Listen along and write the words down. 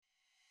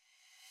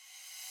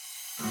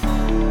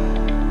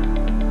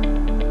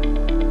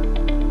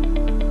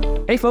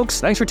Hey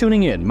folks, thanks for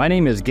tuning in. My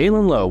name is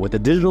Galen Low with the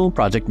Digital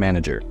Project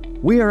Manager.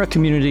 We are a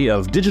community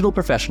of digital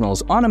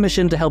professionals on a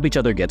mission to help each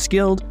other get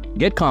skilled,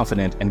 get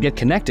confident, and get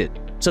connected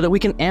so that we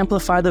can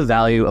amplify the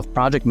value of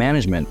project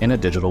management in a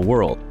digital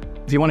world.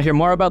 If you want to hear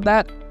more about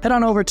that, head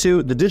on over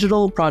to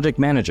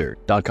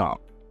thedigitalprojectmanager.com.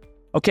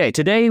 Okay,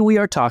 today we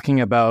are talking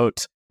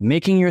about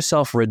making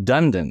yourself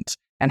redundant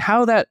and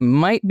how that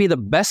might be the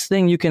best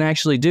thing you can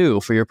actually do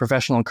for your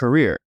professional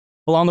career.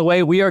 Along the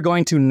way, we are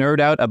going to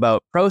nerd out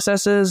about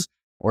processes.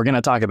 We're going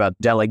to talk about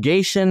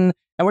delegation,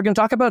 and we're going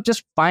to talk about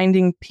just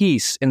finding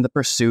peace in the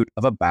pursuit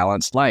of a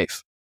balanced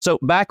life. So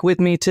back with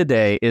me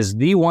today is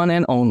the one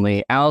and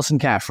only Alyson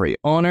Caffrey,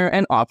 owner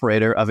and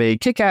operator of a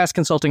kick-ass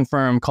consulting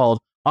firm called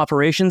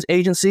Operations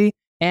Agency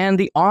and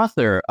the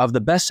author of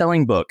the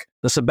best-selling book,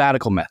 The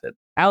Sabbatical Method.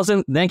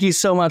 Alyson, thank you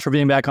so much for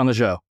being back on the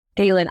show.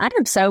 Galen, I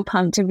am so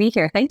pumped to be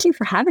here. Thank you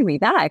for having me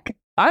back.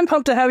 I'm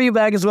pumped to have you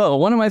back as well.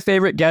 One of my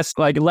favorite guests,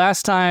 like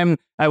last time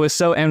I was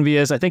so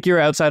envious. I think you were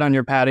outside on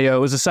your patio. It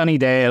was a sunny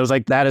day. I was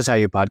like, that is how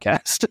you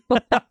podcast.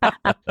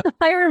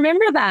 I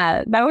remember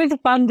that. That was a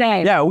fun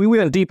day. Yeah, we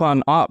went deep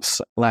on ops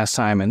last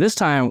time. And this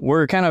time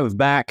we're kind of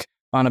back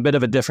on a bit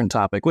of a different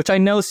topic, which I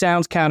know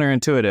sounds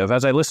counterintuitive.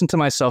 As I listened to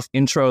myself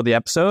intro the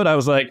episode, I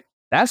was like,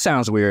 that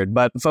sounds weird.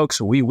 But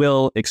folks, we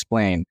will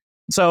explain.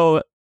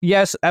 So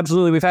yes,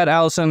 absolutely. We've had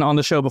Alyson on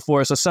the show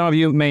before, so some of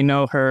you may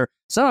know her.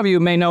 Some of you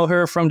may know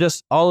her from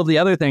just all of the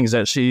other things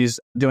that she's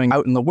doing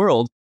out in the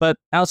world. But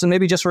Alyson,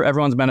 maybe just for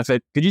everyone's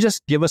benefit, could you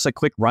just give us a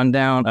quick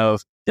rundown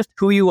of just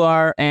who you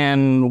are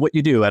and what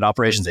you do at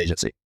Operations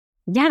Agency?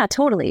 Yeah,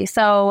 totally.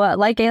 So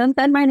like Galen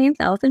said, my name's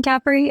Alyson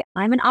Caffrey.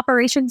 I'm an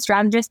operations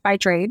strategist by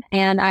trade,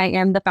 and I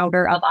am the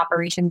founder of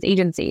Operations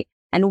Agency.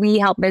 And we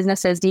help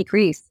businesses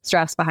decrease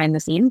stress behind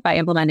the scenes by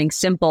implementing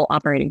simple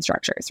operating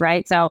structures,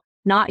 right? So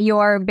not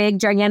your big,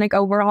 gigantic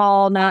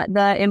overhaul, not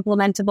the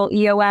implementable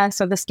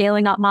EOS or the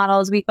scaling up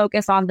models. We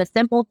focus on the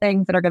simple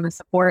things that are going to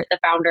support the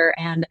founder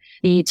and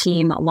the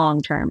team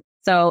long term.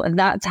 So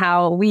that's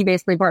how we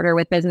basically partner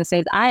with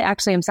businesses. I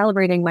actually am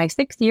celebrating my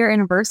 6-year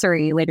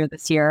anniversary later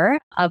this year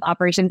of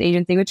Operations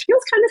Agency, which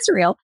feels kind of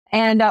surreal.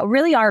 And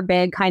really our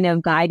big kind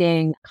of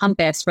guiding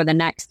compass for the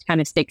next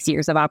kind of 6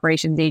 years of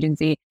Operations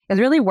Agency is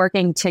really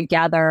working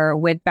together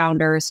with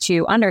founders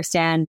to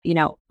understand,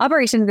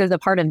 operations is a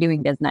part of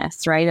doing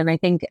business, right? And I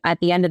think at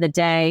the end of the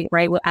day,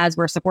 right, as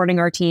we're supporting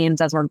our teams,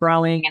 as we're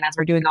growing and as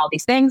we're doing all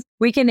these things,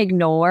 we can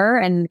ignore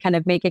and kind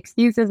of make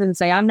excuses and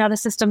say, I'm not a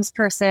systems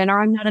person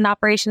or I'm not an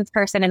operations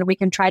person. And we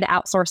can try to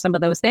outsource some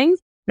of those things.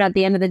 But at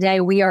the end of the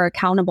day, we are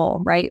accountable,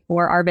 right,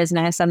 for our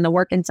business and the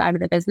work inside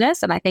of the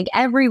business. And I think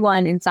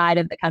everyone inside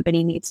of the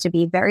company needs to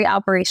be very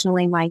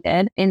operationally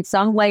minded in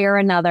some way or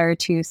another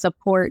to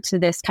support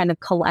this kind of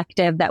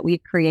collective that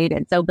we've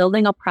created. So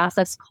building a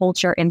process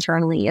culture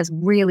internally is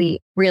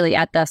really, really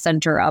at the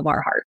center of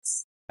our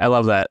hearts. I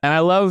love that. And I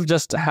love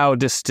just how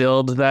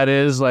distilled that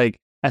is. Like,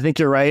 I think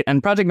you're right.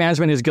 And project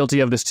management is guilty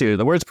of this too.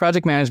 The words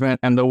project management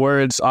and the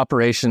words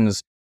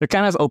operations, they're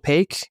kind of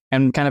opaque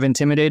and kind of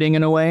intimidating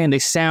in a way, and they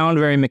sound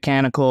very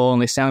mechanical and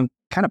they sound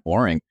kind of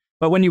boring.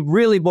 But when you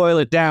really boil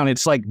it down,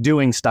 it's like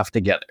doing stuff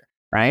together,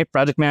 right?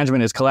 Project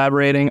management is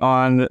collaborating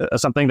on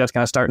something that's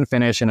going to start and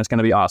finish, and it's going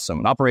to be awesome.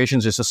 And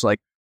operations is just like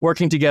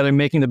working together,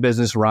 making the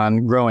business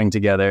run, growing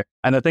together.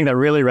 And the thing that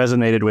really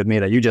resonated with me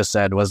that you just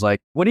said was like,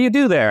 what do you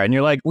do there? And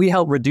you're like, we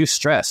help reduce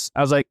stress.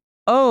 I was like,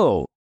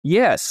 oh,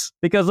 yes,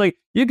 because like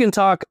you can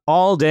talk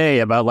all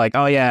day about like,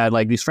 oh yeah,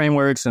 like these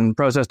frameworks and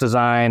process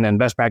design and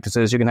best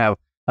practices. You can have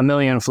a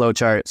million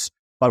flowcharts,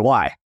 but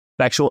why?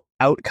 The actual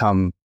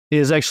outcome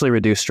is actually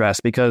reduced stress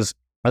because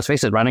let's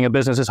face it, running a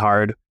business is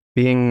hard.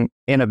 Being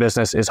in a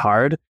business is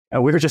hard.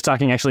 We were just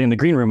talking actually in the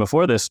green room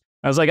before this.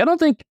 I was like, I don't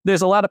think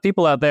there's a lot of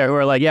people out there who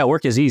are like, yeah,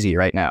 work is easy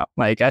right now.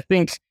 Like, I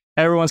think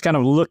everyone's kind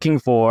of looking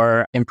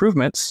for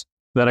improvements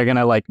that are going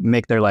to like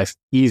make their life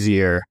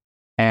easier.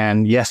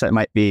 And yes, that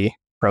might be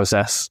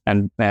process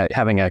and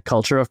having a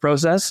culture of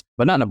process,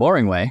 but not in a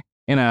boring way,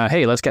 in a,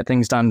 hey, let's get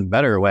things done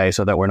better way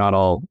so that we're not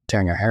all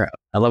tearing our hair out.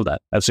 I love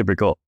that. That's super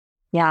cool.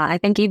 Yeah, I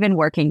think even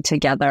working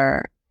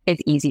together is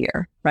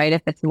easier, right?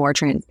 If it's more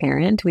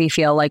transparent, we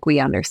feel like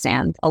we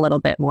understand a little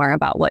bit more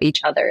about what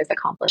each other is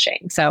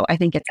accomplishing. So I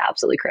think it's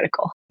absolutely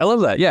critical. I love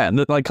that. Yeah.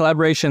 Like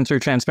collaboration through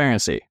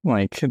transparency.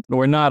 Like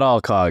we're not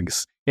all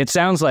cogs. It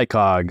sounds like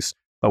cogs,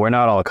 but we're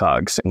not all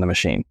cogs in the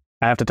machine.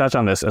 I have to touch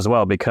on this as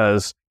well,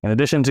 because in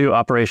addition to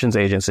Operations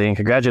Agency, and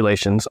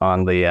congratulations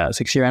on the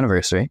 6-year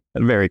anniversary.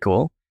 Very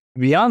cool.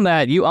 Beyond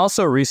that, you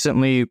also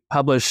recently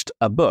published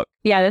a book.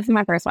 Yeah, this is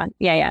my first one.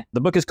 Yeah.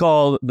 The book is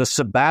called The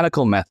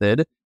Sabbatical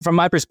Method. From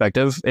my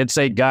perspective, it's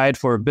a guide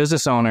for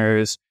business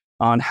owners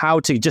on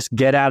how to just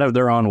get out of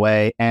their own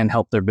way and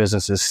help their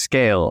businesses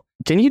scale.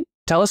 Can you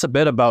tell us a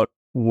bit about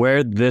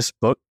where this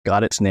book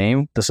got its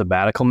name, The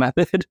Sabbatical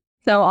Method?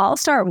 So I'll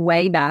start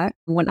way back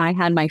when I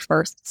had my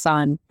first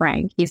son,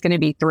 Frank. He's going to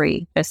be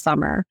 3 this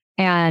summer.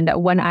 And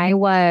when I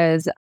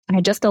was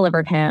I just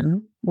delivered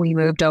him. We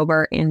moved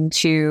over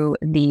into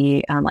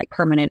the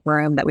permanent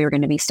room that we were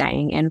going to be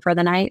staying in for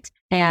the night.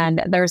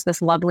 And there's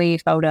this lovely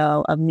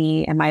photo of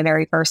me and my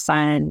very first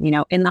son,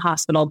 in the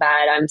hospital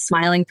bed. I'm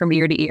smiling from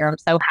ear to ear. I'm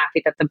so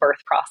happy that the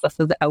birth process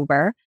is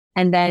over.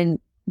 And then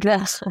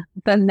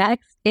the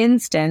next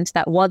instant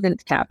that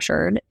wasn't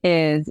captured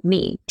is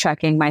me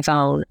checking my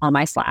phone on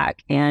my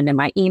Slack and in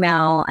my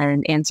email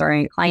and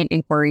answering client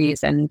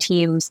inquiries and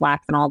team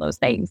Slacks and all those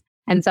things.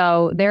 And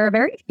so there are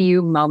very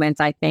few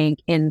moments, I think,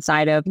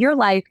 inside of your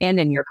life and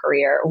in your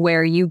career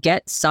where you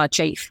get such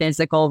a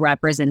physical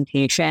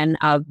representation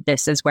of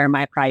this is where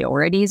my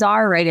priorities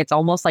are, right? It's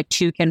almost like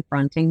too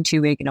confronting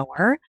to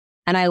ignore.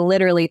 And I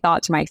literally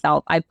thought to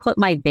myself, I put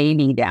my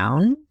baby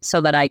down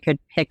so that I could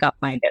pick up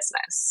my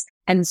business.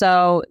 And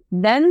so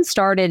then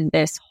started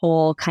this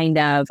whole kind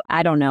of,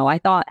 I don't know, I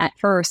thought at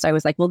first I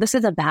was like, well, this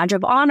is a badge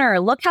of honor.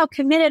 Look how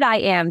committed I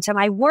am to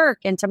my work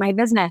and to my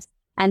business.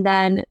 And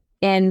then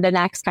in the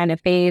next kind of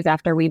phase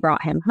after we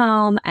brought him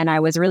home and I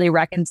was really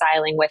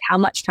reconciling with how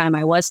much time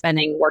I was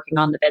spending working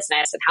on the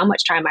business and how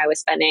much time I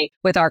was spending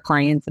with our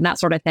clients and that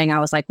sort of thing, I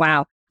was like,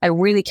 wow, I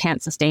really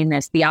can't sustain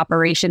this. The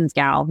operations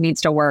gal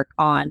needs to work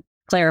on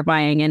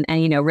clarifying and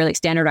really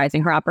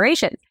standardizing her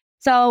operations.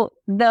 So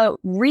the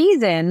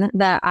reason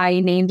that I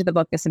named the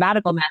book The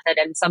Sabbatical Method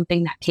and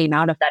something that came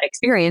out of that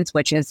experience,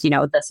 which is,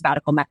 the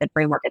sabbatical method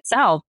framework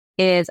itself,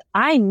 is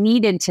I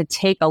needed to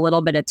take a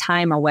little bit of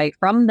time away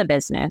from the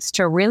business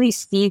to really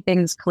see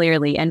things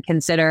clearly and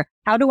consider,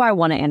 how do I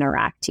want to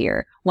interact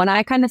here? When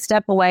I kind of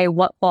step away,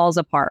 what falls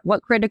apart?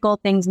 What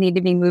critical things need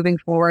to be moving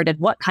forward and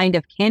what kind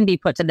of can be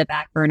put to the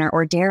back burner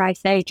or dare I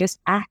say, just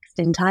axed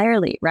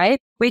entirely,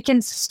 right? We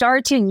can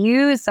start to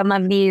use some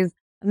of these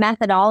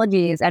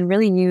methodologies and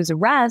really use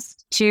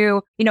rest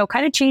to,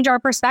 kind of change our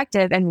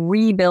perspective and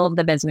rebuild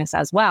the business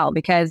as well.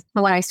 Because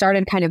when I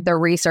started kind of the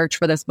research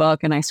for this book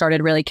and I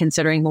started really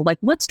considering, well,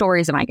 what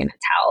stories am I going to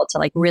tell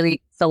to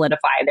really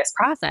solidify this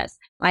process?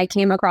 I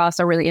came across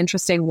a really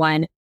interesting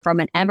one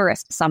from an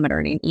Everest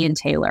summiter named Ian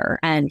Taylor.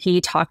 And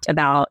he talked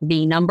about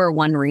the number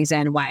one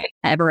reason why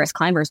Everest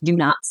climbers do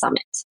not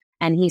summit.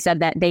 And he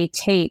said that they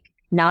take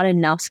not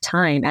enough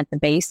time at the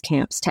base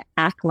camps to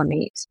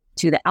acclimate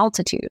to the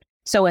altitude.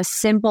 So a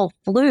simple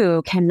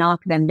flu can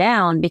knock them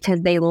down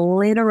because they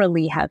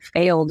literally have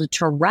failed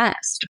to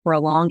rest for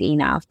long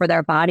enough for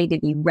their body to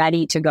be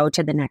ready to go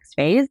to the next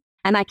phase.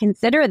 And I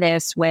consider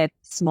this with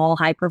small,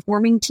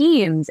 high-performing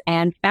teams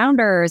and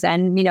founders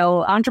and,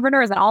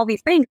 entrepreneurs and all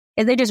these things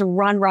is they just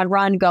run,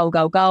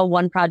 go.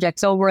 One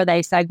project's over,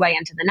 they segue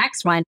into the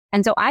next one.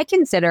 And so I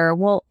consider,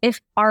 well, if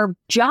our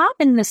job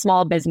in the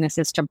small business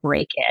is to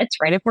break it,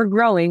 right? If we're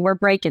growing, we're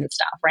breaking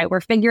stuff, right?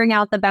 We're figuring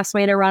out the best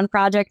way to run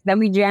projects. Then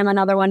we jam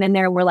another one in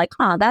there. We're like,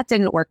 that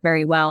didn't work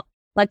very well.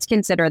 Let's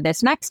consider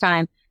this next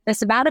time. The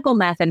sabbatical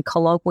method,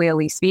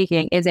 colloquially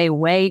speaking, is a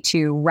way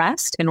to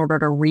rest in order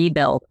to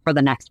rebuild for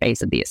the next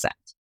phase of the ascent.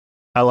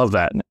 I love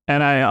that.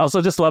 And I also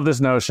just love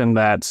this notion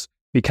that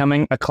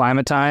becoming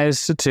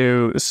acclimatized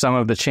to some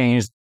of the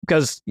change,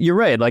 because you're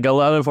right, a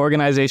lot of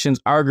organizations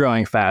are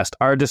growing fast,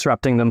 are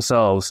disrupting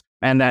themselves.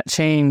 And that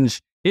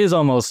change is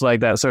almost like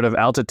that sort of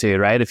altitude,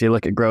 right? If you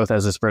look at growth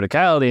as this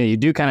verticality, you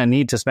do kind of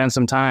need to spend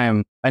some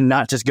time and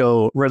not just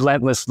go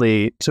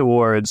relentlessly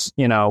towards,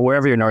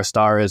 wherever your North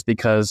Star is,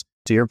 because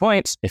to your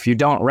point, if you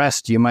don't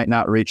rest, you might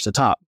not reach the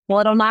top. Well,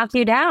 it'll knock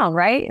you down,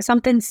 right?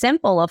 Something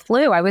simple, a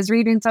flu. I was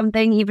reading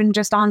something even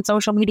just on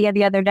social media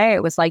the other day.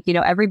 It was like,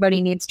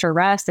 everybody needs to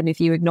rest. And if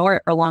you ignore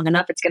it for long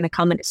enough, it's going to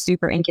come at a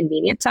super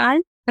inconvenient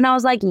time. And I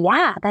was like,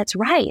 yeah, that's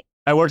right.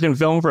 I worked in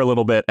film for a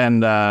little bit,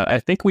 and I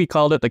think we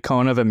called it the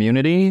cone of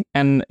immunity.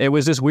 And it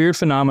was this weird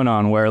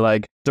phenomenon where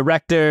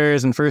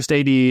directors and first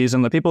ADs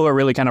and the people who are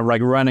really kind of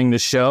running the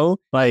show,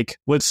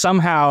 would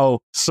somehow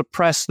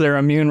suppress their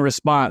immune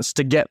response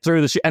to get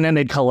through the show, and then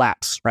they'd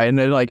collapse, right? And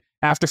they're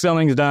after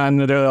filming's done,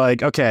 they're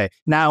like, okay,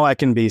 now I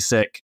can be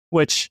sick,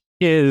 which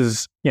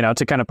is,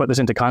 to kind of put this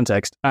into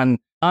context, an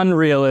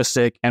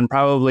unrealistic and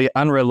probably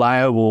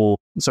unreliable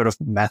sort of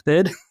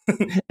method,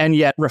 and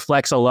yet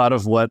reflects a lot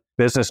of what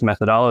business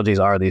methodologies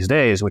are these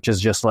days, which is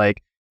just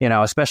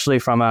especially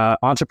from an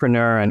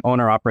entrepreneur and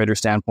owner-operator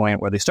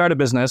standpoint, where they start a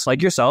business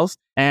like yourself,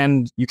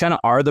 and you kind of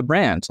are the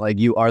brand.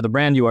 You are the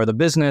brand, you are the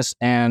business,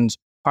 and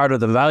part of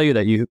the value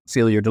that you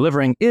feel you're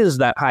delivering is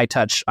that high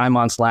touch. I'm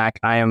on Slack,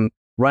 I am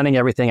running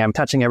everything, I'm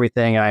touching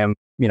everything, I am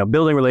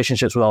building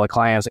relationships with all the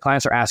clients. The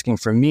clients are asking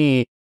for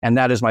me, and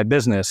that is my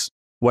business.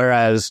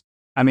 Whereas,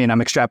 I'm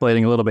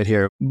extrapolating a little bit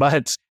here,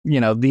 but,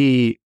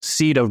 the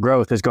seed of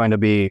growth is going to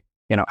be,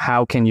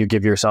 how can you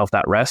give yourself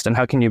that rest, and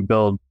how can you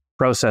build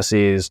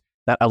processes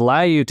that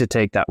allow you to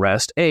take that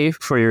rest, A,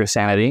 for your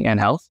sanity and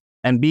health,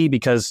 and B,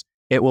 because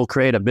it will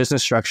create a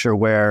business structure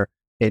where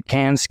it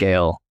can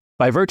scale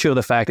by virtue of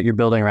the fact that you're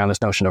building around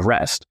this notion of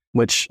rest,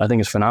 which I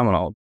think is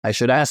phenomenal. I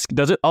should ask,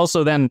 does it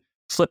also then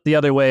flip the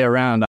other way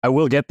around? I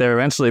will get there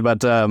eventually,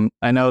 but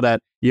I know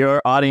that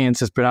your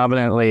audience is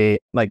predominantly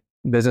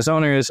business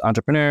owners,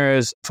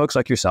 entrepreneurs, folks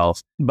like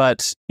yourself.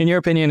 But in your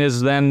opinion,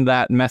 is then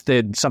that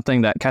method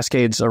something that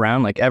cascades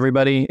around like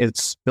everybody?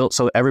 It's built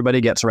so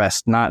everybody gets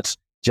rest, not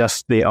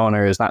just the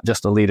owners, not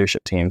just the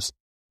leadership teams.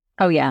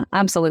 Oh, yeah,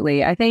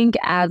 absolutely. I think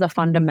as a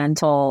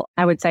fundamental,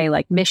 I would say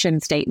like mission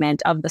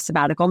statement of the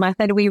sabbatical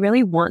method, we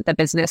really want the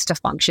business to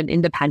function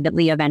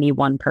independently of any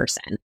one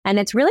person. And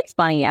it's really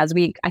funny as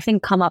we, I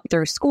think, come up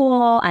through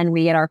school and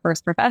we get our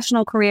first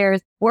professional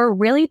careers, we're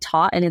really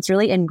taught and it's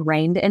really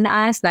ingrained in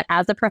us that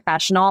as a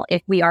professional,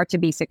 if we are to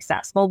be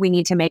successful, we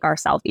need to make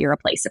ourselves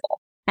irreplaceable.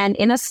 And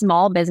in a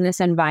small business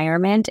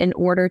environment, in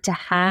order to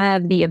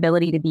have the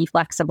ability to be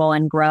flexible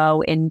and grow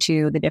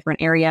into the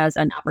different areas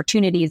and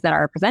opportunities that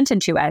are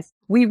presented to us,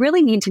 we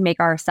really need to make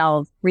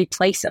ourselves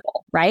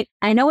replaceable, right?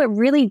 I know it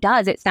really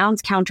does. It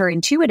sounds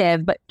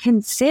counterintuitive, but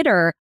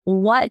consider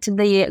what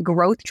the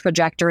growth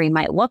trajectory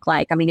might look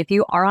like. I mean, if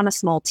you are on a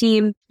small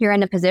team, you're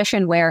in a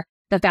position where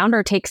the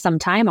founder takes some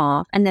time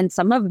off, and then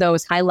some of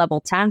those high-level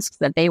tasks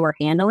that they were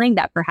handling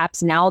that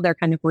perhaps now they're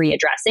kind of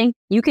readdressing,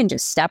 you can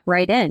just step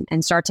right in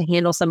and start to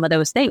handle some of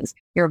those things.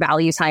 Your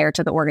value's higher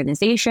to the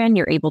organization.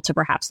 You're able to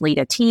perhaps lead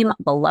a team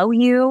below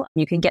you.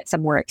 You can get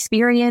some more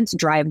experience,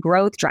 drive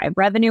growth, drive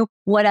revenue,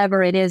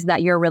 whatever it is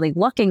that you're really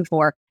looking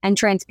for. And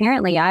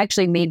transparently, I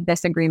actually made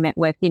this agreement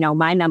with,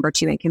 my number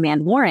 2 in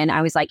command, Lauren.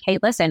 I was like, hey,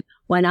 listen,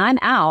 when I'm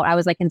out, I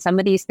was like, and some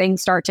of these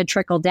things start to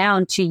trickle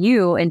down to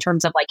you in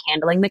terms of like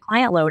handling the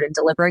client load and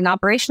delivering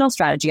operational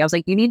strategy. I was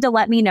like, you need to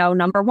let me know,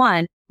 number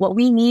 1, what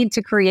we need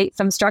to create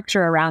some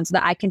structure around so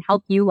that I can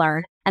help you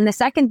learn. And the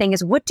second thing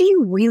is, what do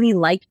you really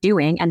like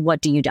doing and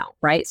what do you don't,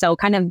 right? So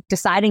kind of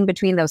deciding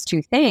between those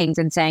two things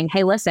and saying,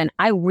 hey, listen,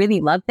 I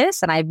really love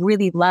this and I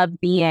really love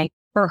being,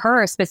 for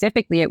her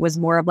specifically, it was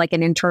more of like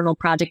an internal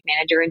project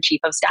manager and chief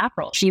of staff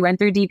role. She went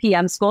through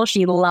DPM school.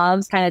 She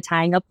loves kind of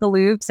tying up the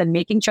loops and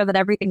making sure that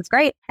everything's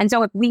great. And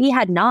so if we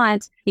had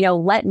not,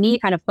 let me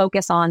kind of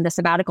focus on the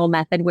sabbatical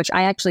method, which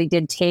I actually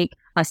did take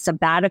a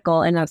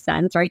sabbatical in a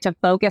sense, right, to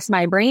focus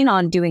my brain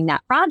on doing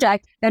that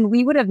project, then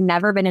we would have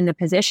never been in a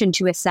position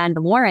to ascend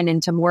Lauren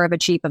into more of a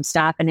chief of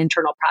staff and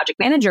internal project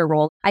manager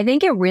role. I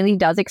think it really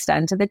does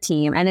extend to the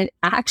team, and an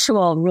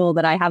actual rule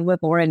that I have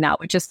with Lauren now,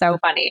 which is so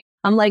funny.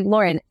 I'm like,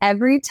 Lauren,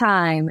 every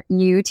time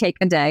you take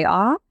a day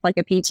off, like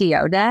a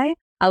PTO day,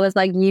 I was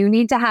like, you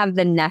need to have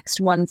the next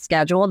one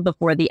scheduled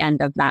before the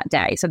end of that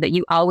day so that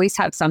you always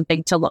have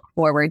something to look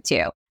forward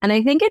to. And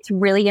I think it's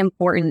really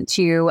important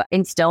to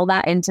instill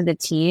that into the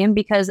team,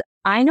 because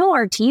I know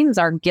our teams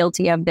are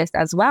guilty of this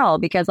as well,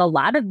 because a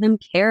lot of them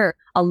care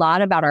a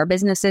lot about our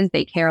businesses.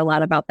 They care a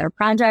lot about their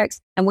projects.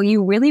 And what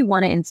you really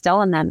want to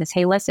instill in them is,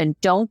 hey, listen,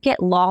 don't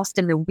get lost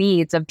in the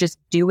weeds of just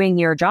doing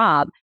your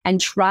job, and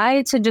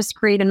try to just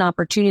create an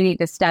opportunity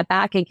to step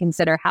back and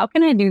consider, how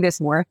can I do this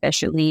more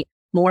efficiently,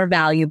 more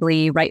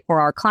valuably, right,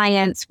 for our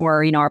clients,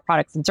 for, our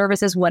products and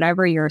services,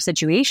 whatever your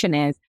situation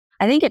is.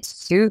 I think it's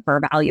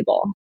super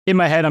valuable. In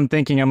my head, I'm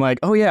like,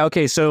 oh yeah,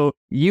 okay, so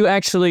you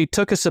actually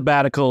took a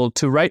sabbatical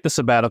to write the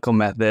sabbatical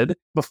method.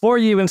 Before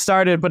you even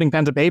started putting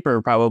pen to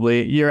paper,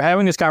 probably, you're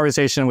having this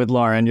conversation with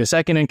Lauren, your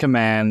second in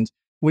command.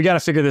 We got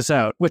to figure this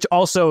out, which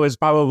also is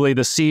probably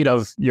the seed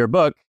of your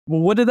book.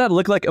 What did that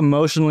look like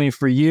emotionally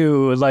for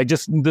you? Like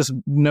just this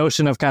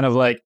notion of kind of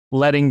like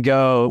letting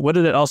go. What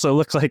did it also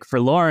look like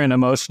for Lauren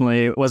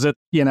emotionally? Was it,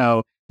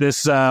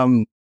 this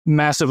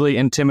massively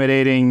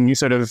intimidating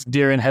sort of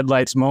deer in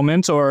headlights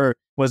moment, or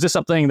was this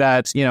something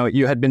that,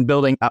 you had been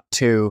building up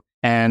to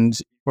and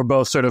were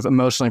both sort of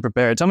emotionally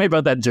prepared? Tell me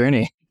about that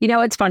journey.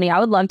 It's funny. I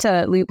would love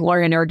to loop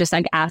Lauren or just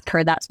like ask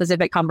her that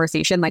specific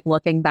conversation, like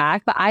looking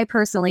back. But I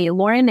personally,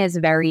 Lauren is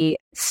very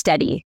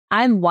steady.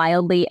 I'm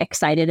wildly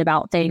excited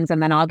about things.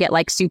 And then I'll get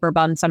like super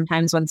bummed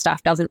sometimes when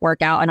stuff doesn't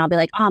work out. And I'll be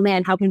like, oh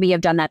man, how can we have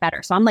done that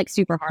better? So I'm like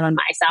super hard on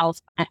myself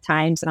at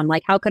times. And I'm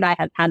like, how could I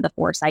have had the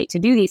foresight to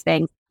do these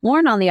things?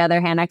 Lauren, on the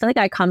other hand, I feel like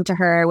I come to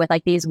her with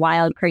like these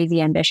wild,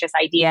 crazy, ambitious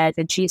ideas.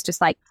 And she's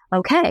just like,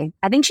 okay,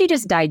 I think she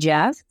just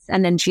digests.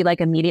 And then she like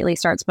immediately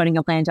starts putting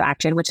a plan into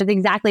action, which is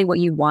exactly what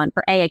you want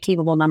for a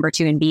capable number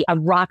 2, and B, a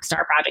rock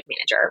star project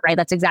manager, right?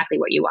 That's exactly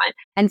what you want.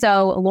 And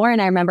so Lauren,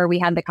 I remember we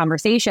had the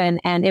conversation,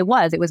 and it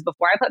was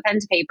before I put pen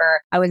to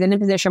paper. I was in a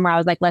position where I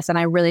was like, listen,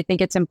 I really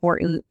think it's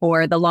important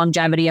for the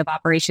longevity of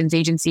operations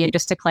agency, and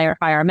just to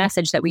clarify our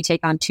message, that we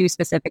take on 2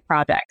 specific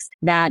projects,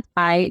 that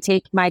I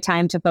take my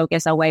time to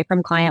focus away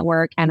from client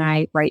work and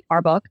I write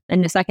our book.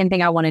 And the second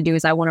thing I want to do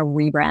is I want to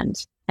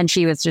rebrand. And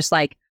she was just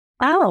like,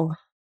 oh,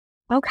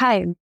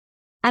 okay.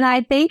 And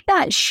I think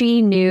that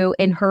she knew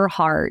in her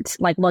heart,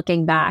 like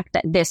looking back,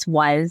 that this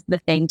was the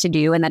thing to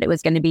do and that it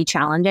was going to be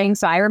challenging.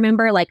 So I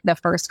remember like the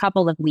first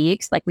couple of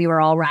weeks, like we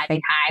were all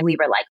riding high. We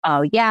were like,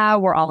 oh yeah,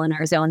 we're all in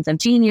our zones of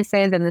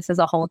geniuses and this is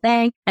a whole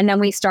thing. And then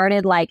we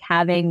started like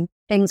having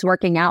things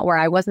working out where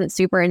I wasn't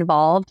super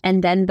involved.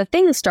 And then the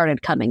things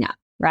started coming up,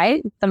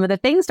 right? Some of the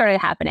things started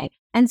happening.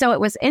 And so it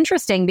was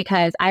interesting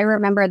because I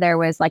remember there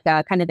was like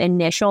a kind of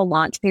initial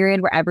launch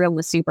period where everyone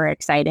was super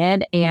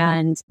excited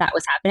and that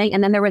was happening.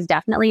 And then there was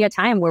definitely a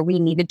time where we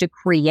needed to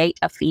create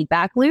a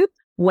feedback loop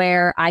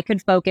where I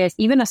could focus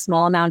even a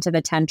small amount of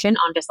attention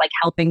on just like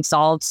helping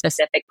solve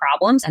specific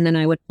problems. And then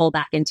I would pull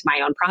back into my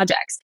own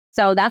projects.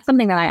 So that's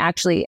something that I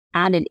actually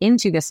added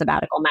into the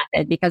sabbatical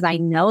method, because I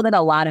know that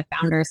a lot of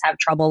founders have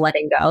trouble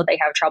letting go. They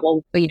have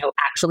trouble,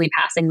 actually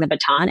passing the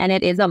baton, and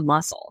it is a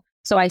muscle.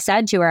 So I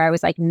said to her, I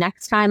was like,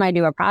 next time I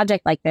do a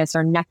project like this,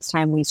 or next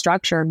time we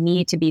structure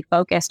me to be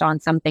focused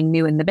on something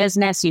new in the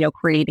business,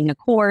 creating a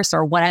course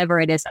or whatever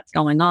it is that's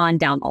going on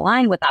down the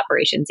line with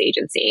operations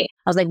agency,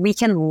 I was like, we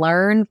can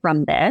learn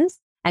from this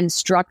and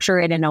structure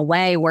it in a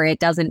way where it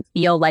doesn't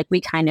feel like we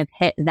kind of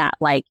hit that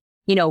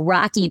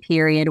rocky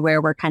period where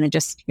we're kind of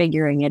just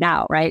figuring it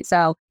out, right?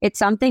 So it's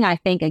something I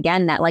think,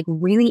 again, that like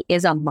really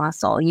is a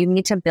muscle. You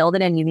need to build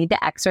it and you need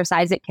to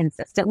exercise it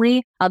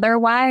consistently.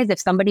 Otherwise, if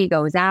somebody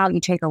goes out, you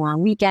take a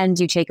long weekend,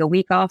 you take a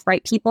week off,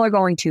 right? People are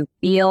going to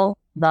feel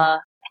the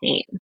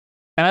pain.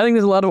 And I think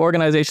there's a lot of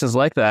organizations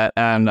like that.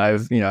 And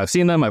I've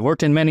seen them. I've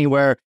worked in many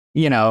where,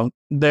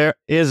 there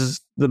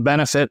is the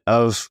benefit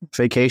of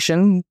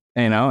vacation,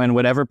 and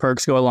whatever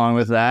perks go along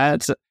with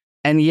that.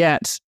 And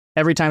yet,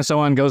 every time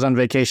someone goes on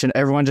vacation,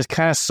 everyone just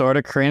kind of sort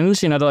of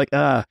cringe, they're like,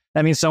 that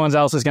means someone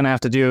else is going to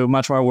have to do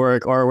much more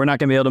work, or we're not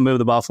going to be able to move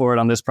the ball forward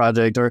on this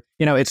project. Or,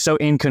 it's so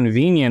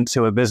inconvenient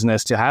to a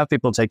business to have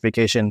people take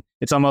vacation.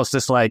 It's almost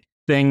this like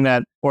thing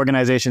that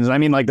organizations, I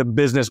mean like the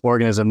business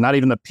organism, not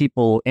even the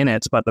people in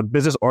it, but the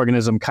business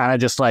organism kind of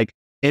just like,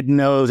 it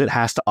knows it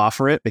has to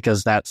offer it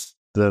because that's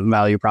the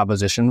value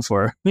proposition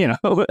for,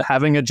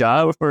 having a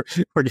job or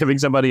giving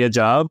somebody a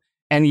job.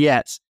 And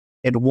yet,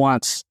 it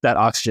wants that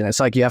oxygen.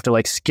 It's like you have to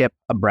like skip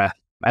a breath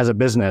as a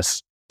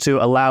business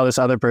to allow this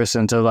other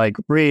person to like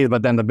breathe,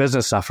 but then the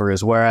business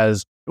suffers.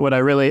 Whereas what I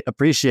really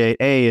appreciate,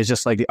 is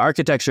just like the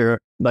architecture,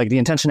 like the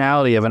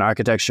intentionality of an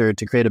architecture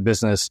to create a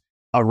business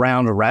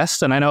around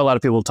rest. And I know a lot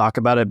of people talk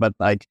about it, but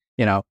like,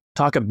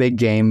 talk a big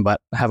game, but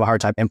have a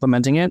hard time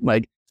implementing it.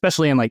 Like,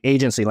 especially in like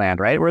agency land,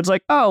 right? Where it's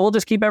like, oh, we'll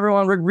just keep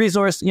everyone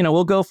resourced.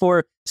 We'll go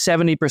for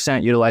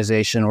 70%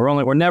 utilization.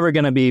 We're never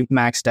going to be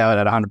maxed out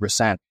at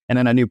 100%. And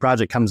then a new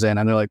project comes in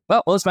and they're like,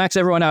 well, let's max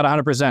everyone out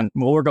 100%.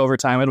 We'll work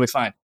overtime. It'll be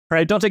fine.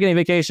 Right? Don't take any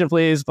vacation,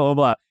 please, blah, blah,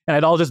 blah. And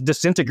it all just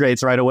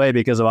disintegrates right away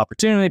because of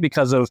opportunity,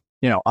 because of,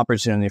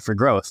 opportunity for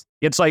growth.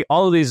 It's like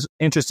all of these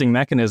interesting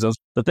mechanisms.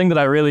 The thing that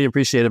I really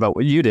appreciate about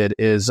what you did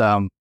is I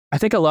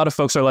think a lot of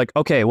folks are like,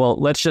 okay, well,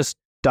 let's just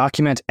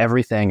document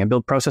everything and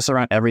build process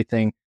around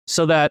everything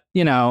so that,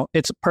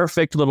 it's a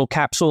perfect little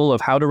capsule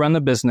of how to run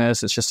the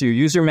business. It's just your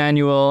user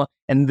manual.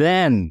 And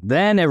then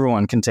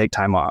everyone can take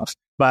time off.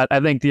 But I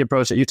think the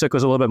approach that you took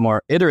was a little bit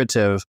more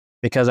iterative,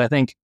 because I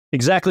think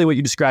exactly what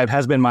you described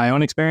has been my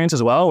own experience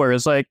as well, where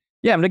it's like,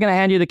 yeah, I'm going to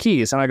hand you the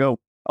keys. And I go,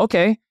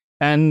 okay.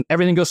 And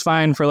everything goes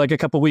fine for like a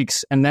couple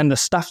weeks. And then the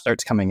stuff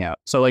starts coming out.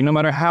 So like, no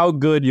matter how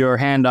good your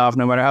handoff,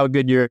 no matter how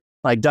good your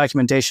like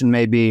documentation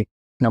may be,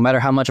 no matter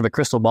how much of a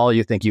crystal ball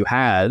you think you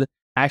had,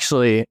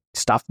 actually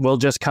stuff will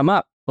just come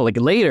up. Like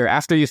later,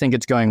 after you think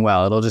it's going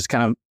well, it'll just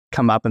kind of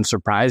come up and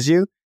surprise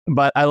you.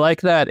 But I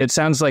like that. It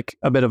sounds like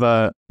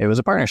it was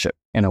a partnership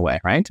in a way,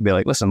 right? To be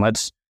like, listen,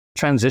 let's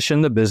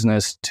transition the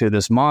business to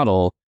this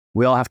model.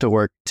 We all have to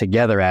work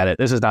together at it.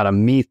 This is not a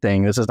me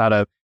thing. This is not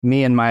a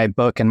me and my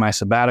book and my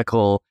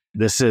sabbatical.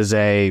 This is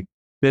a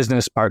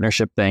business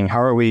partnership thing.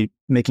 How are we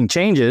making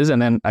changes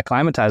and then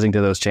acclimatizing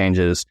to those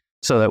changes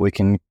so that we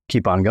can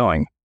keep on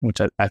going, which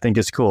I think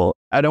is cool.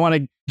 I don't want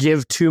to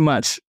give too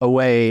much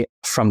away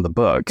from the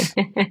book,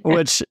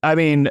 which, I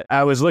mean,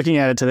 I was looking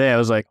at it today. I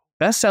was like,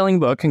 best-selling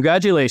book.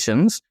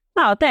 Congratulations.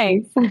 Oh,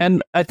 thanks.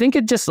 And I think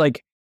it just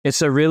like,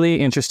 it's a really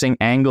interesting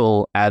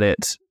angle at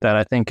it that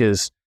I think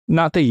is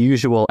not the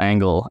usual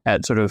angle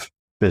at sort of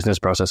business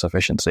process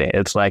efficiency.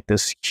 It's like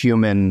this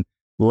human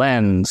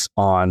lens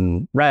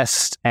on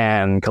rest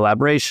and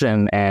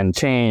collaboration and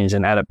change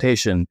and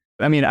adaptation.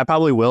 I mean, I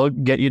probably will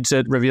get you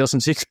to reveal some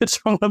secrets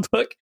from the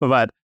book,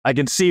 but I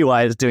can see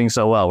why it's doing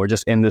so well. We're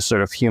just in this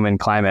sort of human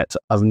climate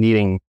of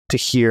needing to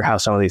hear how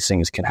some of these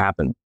things can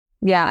happen.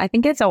 Yeah, I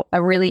think it's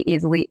a really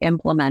easily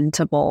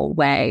implementable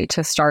way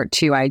to start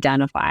to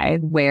identify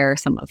where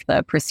some of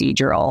the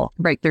procedural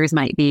breakthroughs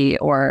might be,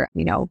 or,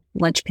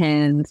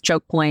 linchpins,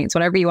 choke points,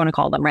 whatever you want to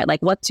call them, right?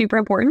 Like what's super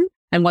important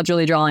and what's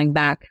really drawing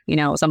back,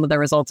 some of the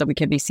results that we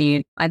could be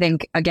seeing. I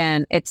think,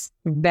 again, it's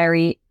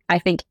very,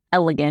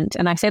 elegant.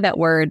 And I say that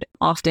word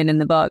often in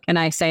the book, and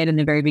I say it in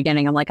the very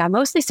beginning. I'm like, I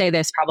mostly say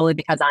this probably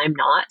because I'm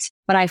not,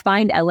 but I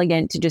find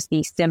elegant to just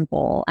be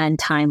simple and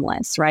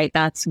timeless, right?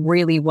 That's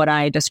really what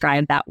I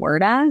describe that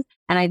word as.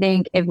 And I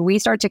think if we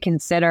start to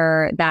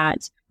consider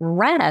that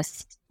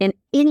rest in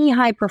any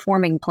high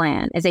performing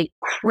plan is a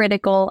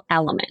critical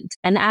element.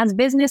 And as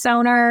business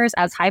owners,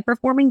 as high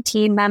performing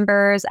team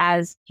members,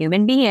 as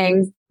human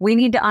beings, we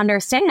need to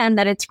understand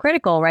that it's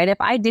critical, right? If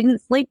I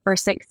didn't sleep for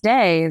 6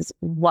 days,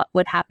 what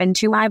would happen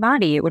to my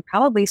body? It would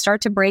probably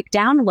start to break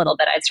down a little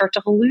bit. I'd start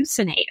to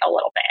hallucinate a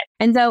little bit.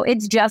 And so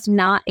it's just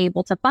not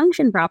able to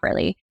function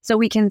properly. So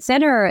we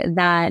consider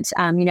that,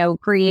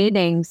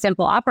 creating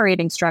simple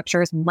operating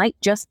structures might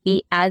just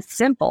be as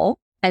simple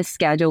as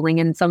scheduling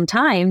in some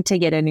time to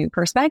get a new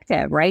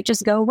perspective, right?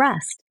 Just go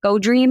rest, go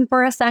dream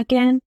for a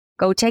second,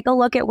 go take a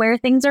look at where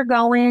things are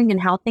going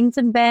and how things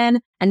have been.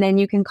 And then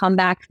you can come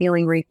back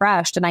feeling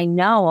refreshed. And I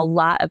know a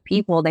lot of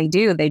people, they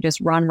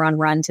just run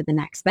to the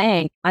next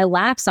thing. I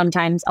laugh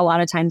sometimes, a lot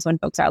of times when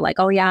folks are like,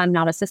 oh yeah, I'm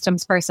not a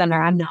systems person,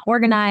 or I'm not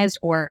organized,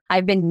 or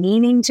I've been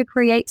meaning to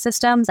create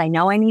systems. I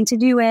know I need to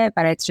do it,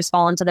 but it's just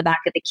fallen to the back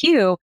of the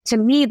queue. To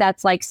me,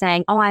 that's like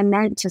saying, oh, I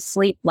meant to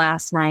sleep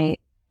last night,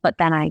 but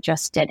then I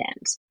just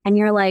didn't. And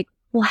you're like,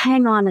 well,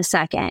 hang on a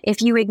second.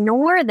 If you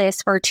ignore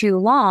this for too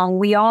long,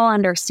 we all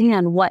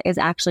understand what is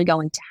actually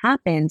going to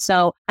happen.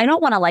 So I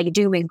don't want to like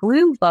doom and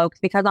gloom folks,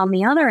 because on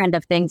the other end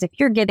of things, if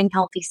you're getting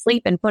healthy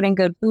sleep and putting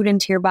good food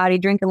into your body,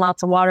 drinking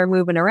lots of water,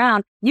 moving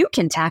around, you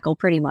can tackle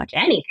pretty much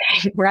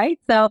anything, right?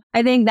 So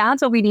I think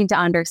that's what we need to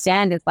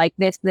understand is like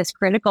this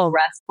critical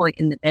rest point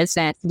in the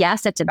business.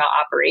 Yes, it's about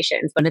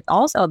operations, but it's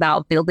also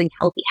about building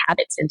healthy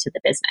habits into the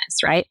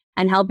business, right?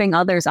 And helping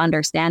others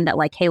understand that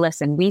like, hey,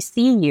 listen, we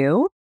see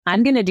you.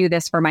 I'm going to do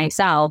this for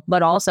myself,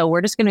 but also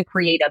we're just going to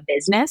create a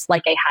business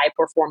like a high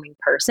performing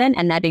person.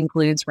 And that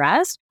includes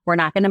rest. We're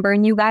not going to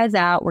burn you guys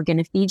out. We're going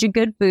to feed you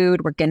good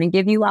food. We're going to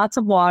give you lots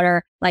of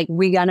water. Like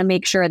we got to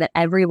make sure that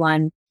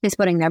everyone is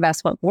putting their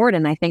best foot forward.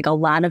 And I think a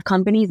lot of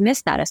companies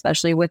miss that,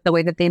 especially with the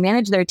way that they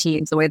manage their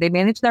teams, the way they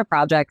manage their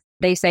projects.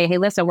 They say, hey,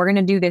 listen, we're going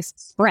to do this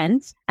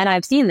sprint. And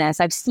I've seen this.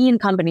 I've seen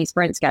company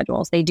sprint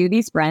schedules. They do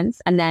these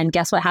sprints. And then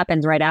guess what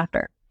happens right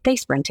after? They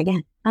sprint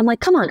again. I'm like,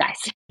 come on, guys.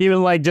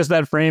 Even like just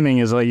that framing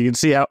is like, you can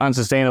see how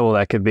unsustainable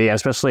that could be,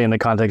 especially in the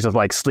context of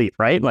like sleep,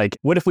 right? Like,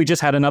 what if we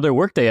just had another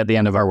workday at the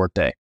end of our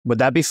workday? Would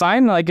that be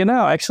fine? Like,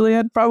 actually,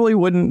 it probably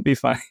wouldn't be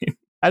fine.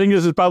 I think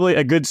this is probably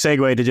a good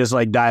segue to just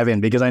like dive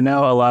in, because I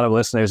know a lot of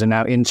listeners are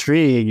now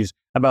intrigued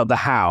about the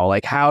how.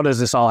 Like, how does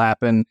this all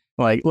happen?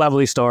 Like,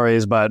 lovely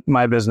stories, but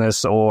my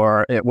business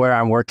or where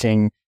I'm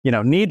working,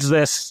 needs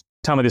this.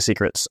 Tell me the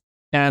secrets.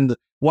 And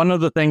one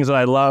of the things that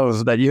I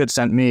love that you had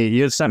sent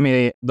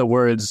me the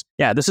words,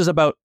 this is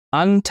about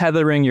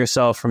untethering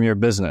yourself from your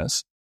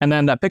business. And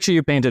then that picture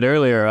you painted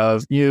earlier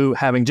of you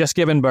having just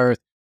given birth,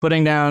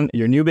 putting down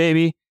your new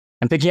baby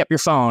and picking up your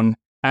phone.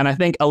 And I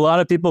think a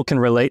lot of people can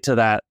relate to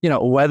that,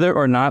 whether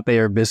or not they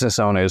are business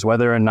owners,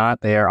 whether or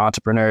not they are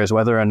entrepreneurs,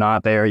 whether or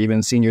not they are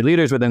even senior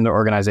leaders within their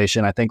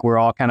organization. I think we're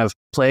all kind of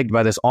plagued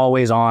by this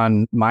always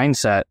on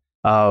mindset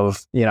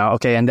of,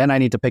 okay, and then I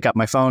need to pick up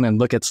my phone and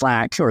look at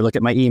Slack or look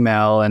at my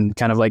email and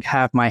kind of like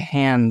have my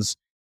hands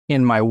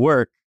in my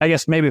work. I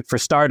guess maybe for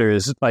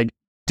starters, like,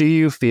 do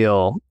you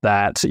feel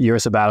that your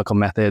sabbatical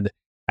method,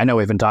 I know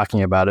we've been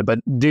talking about it, but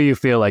do you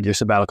feel like your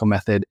sabbatical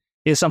method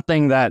is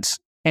something that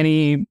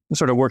any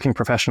sort of working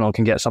professional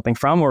can get something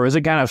from, or is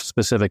it kind of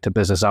specific to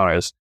business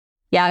owners?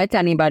 Yeah, it's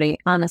anybody,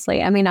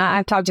 honestly. I mean,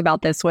 I've talked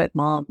about this with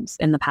moms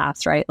in the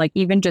past, right? Like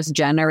even just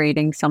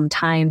generating some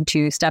time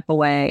to step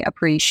away,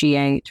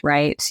 appreciate,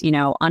 right?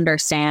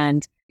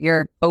 Understand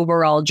your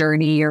overall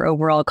journey, your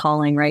overall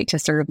calling, right? To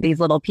serve these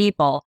little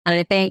people. And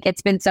I think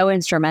it's been so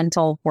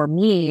instrumental for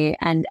me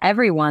and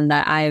everyone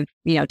that I've,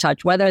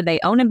 touched, whether they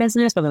own a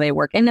business, whether they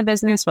work in a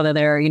business, whether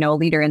they're, a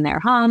leader in their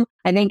home.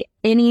 I think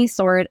any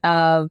sort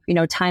of,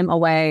 time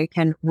away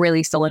can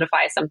really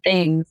solidify some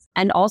things.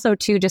 And also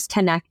to just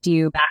connect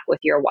you back with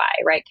your why,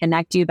 right?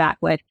 Connect you back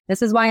with,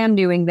 this is why I'm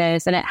doing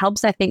this. And it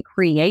helps, I think,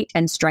 create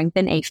and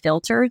strengthen a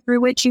filter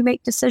through which you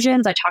make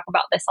decisions. I talk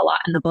about this a lot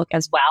in the book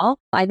as well.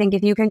 I think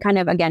if you can kind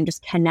of, again,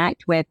 just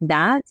connect with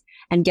that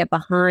and get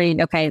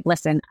behind, okay,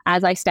 listen,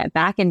 as I step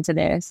back into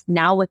this,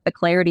 now with the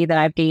clarity that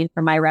I've gained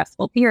from my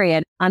restful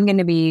period, I'm going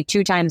to be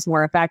 2 times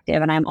more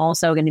effective. And I'm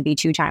also going to be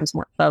 2 times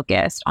more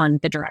focused on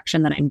the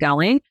direction that I'm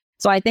going.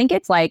 So I think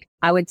it's like,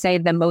 I would say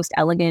the most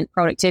elegant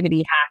productivity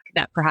hack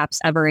that perhaps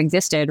ever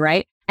existed,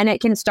 right? And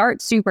it can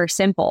start super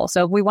simple.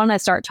 So if we want to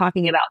start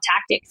talking about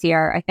tactics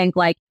here, I think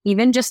like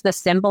even just the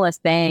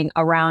simplest thing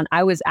around,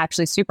 I was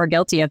actually super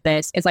guilty of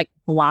this, is like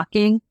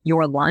blocking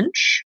your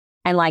lunch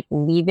and like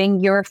leaving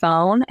your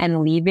phone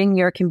and leaving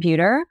your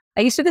computer.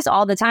 I used to do this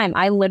all the time.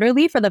 I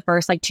literally, for the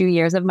first like 2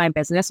 years of my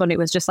business, when it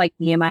was just like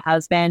me and my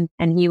husband,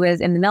 and he was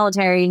in the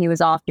military, he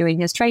was off doing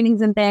his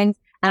trainings and things,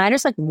 and I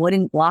just like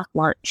wouldn't block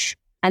lunch.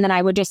 And then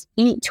I would just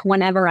eat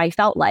whenever I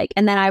felt like.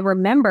 And then I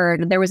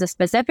remembered there was a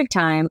specific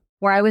time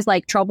where I was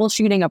like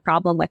troubleshooting a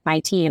problem with my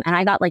team, and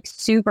I got like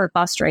super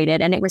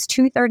frustrated, and it was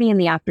 2:30 in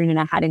the afternoon.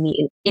 I hadn't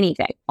eaten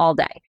anything all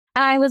day.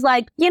 And I was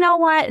like, you know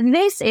what?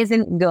 This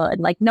isn't good.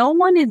 Like no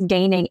one is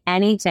gaining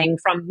anything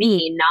from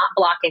me not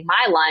blocking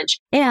my lunch.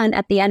 And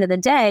at the end of the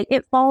day,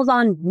 it falls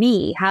on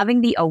me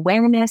having the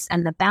awareness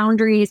and the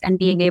boundaries and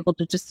being able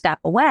to just step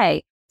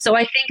away. So I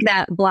think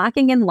that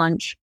blocking in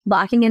lunch,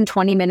 blocking in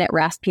 20-minute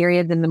rest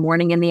periods in the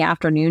morning and the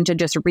afternoon to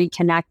just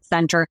reconnect,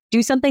 center,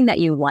 do something that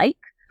you like.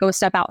 Go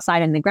step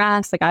outside in the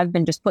grass. Like I've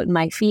been just putting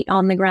my feet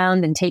on the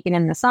ground and taking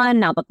in the sun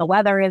now that the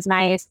weather is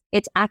nice.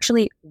 It's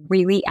actually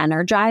really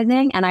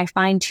energizing. And I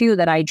find too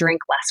that I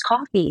drink less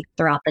coffee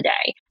throughout the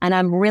day. And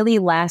I'm really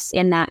less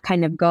in that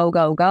kind of go,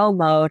 go, go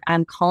mode.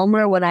 I'm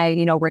calmer when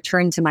I,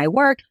 return to my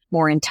work.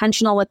 more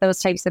intentional with those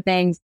types of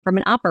things. From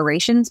an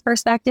operations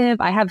perspective,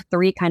 I have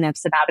 3 kind of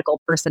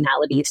sabbatical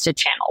personalities to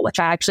channel, which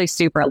I actually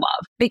super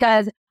love,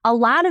 because a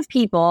lot of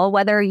people,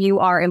 whether you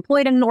are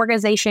employed in an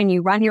organization,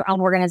 you run your own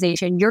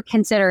organization, you're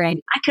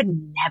considering, I could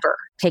never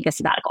take a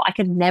sabbatical. I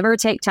could never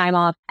take time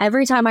off.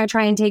 Every time I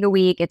try and take a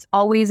week, it's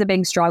always a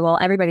big struggle.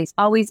 Everybody's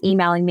always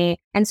emailing me.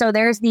 And so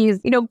there's these,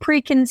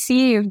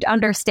 preconceived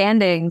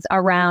understandings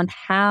around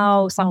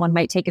how someone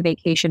might take a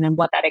vacation and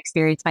what that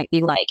experience might be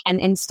like. And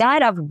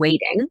instead of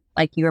waiting,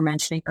 like you were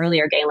mentioning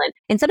earlier, Galen,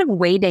 instead of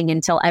waiting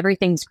until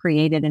everything's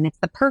created and it's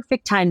the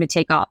perfect time to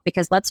take off,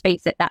 because let's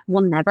face it, that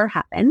will never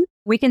happen,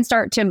 we can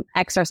start to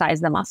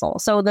exercise the muscle.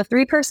 So the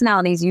 3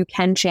 personalities you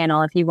can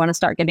channel if you want to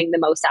start getting the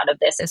most out of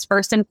this is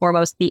first and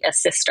foremost the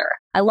assister.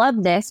 I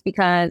love this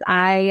because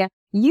I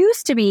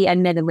used to be,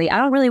 admittedly, I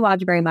don't really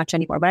watch very much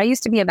anymore, but I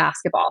used to be a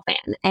basketball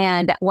fan.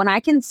 And when I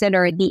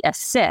consider the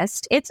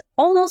assist, it's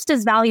almost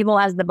as valuable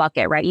as the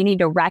bucket, right? You need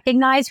to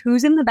recognize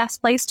who's in the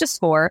best place to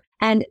score.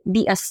 And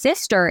the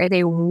assister is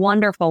a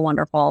wonderful,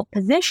 wonderful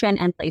position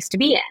and place to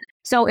be in.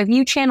 So if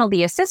you channel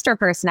the assister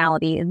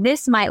personality,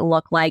 this might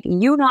look like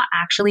you not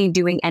actually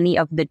doing any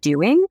of the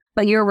doing,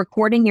 but you're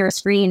recording your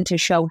screen to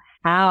show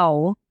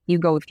how you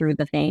go through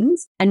the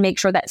things and make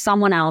sure that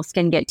someone else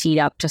can get teed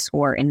up to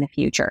score in the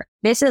future.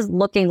 This is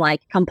looking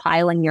like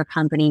compiling your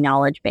company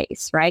knowledge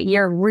base, right?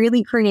 You're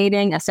really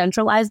creating a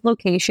centralized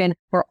location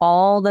for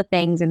all the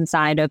things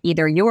inside of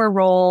either your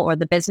role or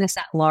the business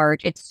at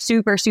large. It's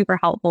super, super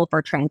helpful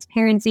for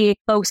transparency.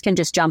 Folks can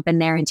just jump in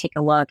there and take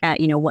a look at,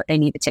 what they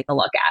need to take a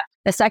look at.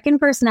 The second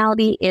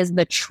personality is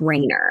the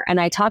trainer. And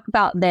I talk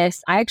about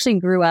this. I actually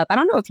grew up, I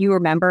don't know if you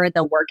remember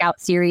the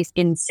workout series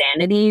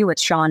Insanity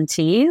with Shaun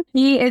T.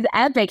 He is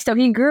epic. So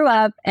he grew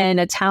up in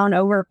a town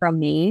over from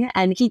me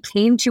and he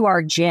came to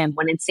our gym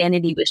when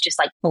Insanity was just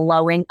like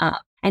blowing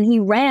up. And he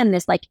ran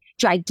this like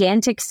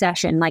gigantic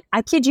session. Like,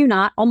 I kid you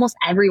not, almost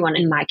everyone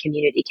in my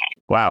community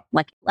came. Wow.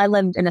 Like, I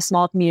lived in a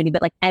small community,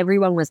 but like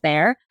everyone was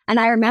there. And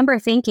I remember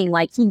thinking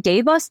like he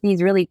gave us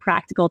these really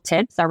practical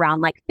tips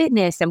around like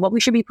fitness and what we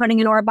should be putting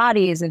into our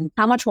bodies and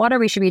how much water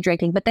we should be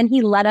drinking. But then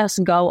he let us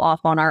go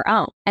off on our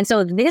own. And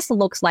so this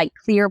looks like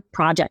clear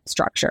project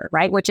structure,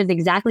 right? Which is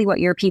exactly what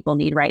your people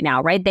need right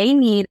now, right? They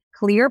need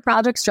clear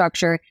project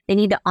structure. They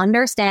need to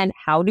understand,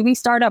 how do we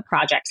start up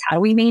projects? How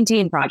do we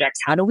maintain projects?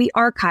 How do we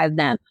archive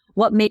them?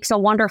 What makes a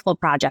wonderful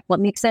project? What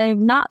makes a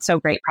not so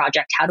great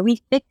project? How do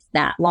we fix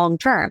that long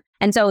term?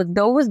 And so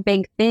those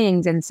big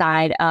things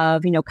inside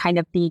of, kind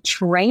of the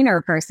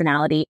trainer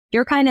personality,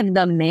 you're kind of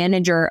the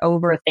manager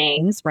over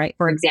things, right?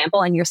 For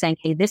example, and you're saying,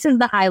 hey, this is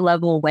the high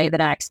level way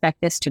that I expect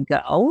this to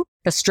go,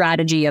 the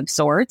strategy of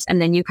sorts. And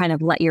then you kind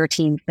of let your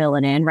team fill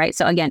it in, right?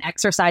 So again,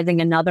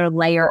 exercising another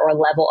layer or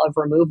level of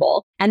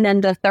removal. And then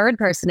the third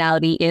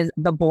personality is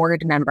the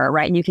board member,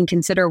 right? And you can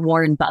consider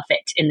Warren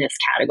Buffett in this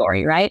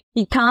category, right?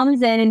 He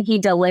comes in and he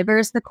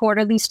delivers the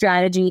quarterly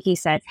strategy. He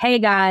says, hey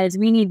guys,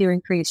 we need to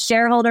increase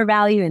shareholder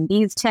value in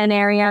these 10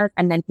 areas.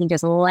 And then he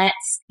just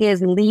lets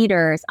his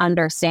leaders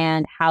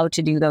understand how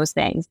to do those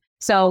things.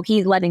 So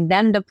he's letting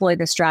them deploy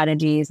the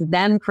strategies,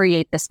 them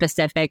create the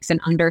specifics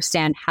and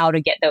understand how to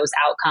get those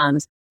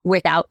outcomes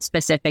without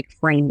specific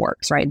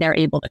frameworks, right? They're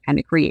able to kind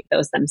of create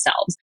those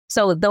themselves.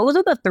 So those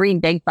are the 3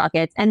 big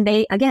buckets. And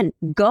they, again,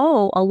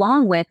 go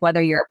along with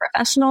whether you're a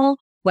professional,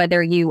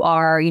 whether you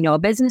are, a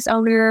business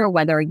owner,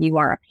 whether you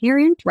are a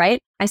parent,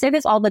 right? I say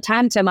this all the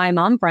time to my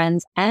mom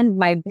friends and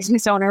my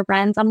business owner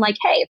friends. I'm like,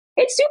 hey,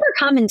 it's super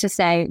common to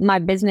say my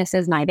business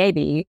is my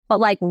baby, but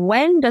like,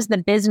 when does the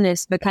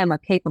business become a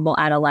capable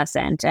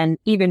adolescent? And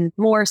even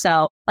more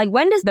so, like,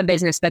 when does the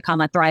business become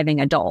a thriving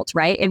adult,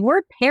 right? If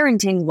we're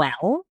parenting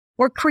well,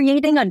 we're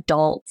creating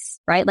adults,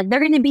 right? Like, they're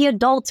going to be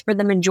adults for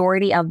the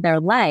majority of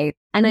their life.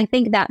 And I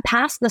think that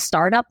past the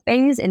startup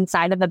phase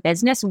inside of a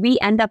business, we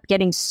end up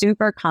getting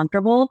super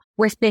comfortable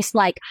with this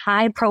like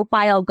high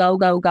profile, go,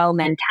 go, go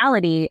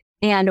mentality.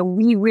 And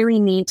we really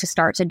need to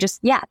start to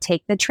just,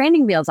 take the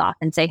training wheels off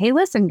and say, hey,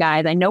 listen,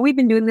 guys, I know we've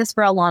been doing this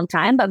for a long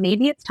time, but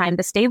maybe it's time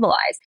to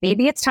stabilize.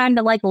 Maybe it's time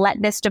to like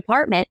let this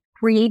department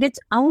create its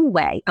own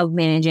way of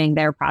managing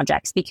their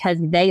projects because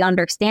they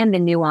understand the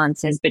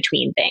nuances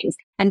between things.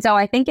 And so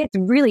I think it's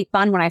really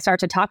fun when I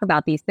start to talk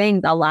about these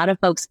things. A lot of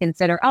folks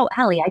consider, oh,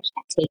 Ellie, I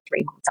can't take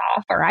 3 months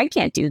off, or I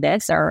can't do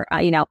this, or,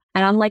 and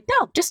I'm like,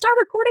 no, just start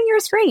recording your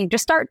screen.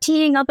 Just start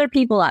teeing other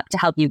people up to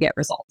help you get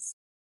results.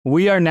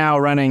 We are now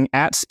running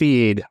at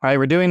speed, right?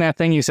 We're doing that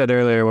thing you said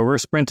earlier where we're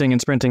sprinting and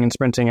sprinting and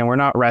sprinting and we're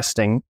not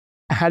resting.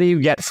 How do you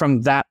get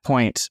from that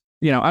point,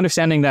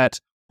 understanding that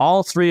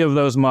all 3 of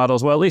those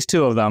models, well, at least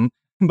 2 of them,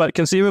 but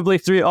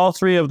conceivably all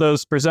 3 of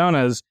those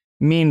personas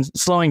means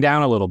slowing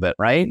down a little bit,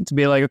 right? To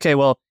be like, okay,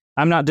 well,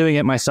 I'm not doing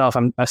it myself.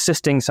 I'm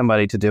assisting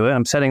somebody to do it.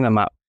 I'm setting them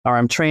up, or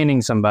I'm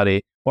training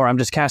somebody, or I'm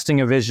just casting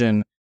a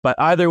vision. But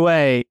either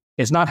way,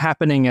 it's not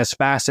happening as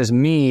fast as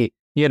me,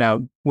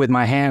 with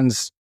my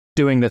hands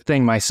doing the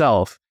thing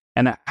myself.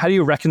 And how do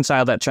you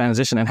reconcile that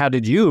transition? And how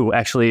did you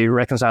actually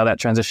reconcile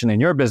that transition in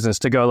your business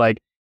to go like,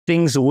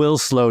 things will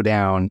slow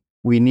down.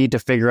 We need to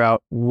figure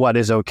out what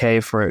is okay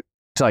for it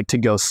to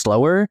go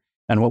slower.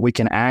 and what we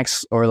can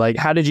ask? Or like,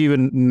 how did you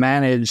even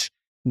manage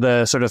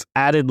the sort of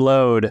added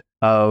load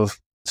of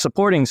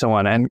supporting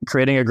someone and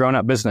creating a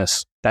grown-up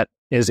business that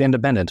is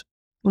independent?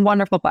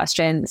 Wonderful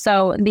question.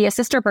 So the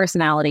assister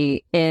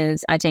personality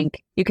is, I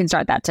think you can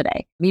start that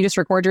today. You just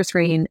record your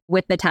screen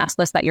with the task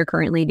list that you're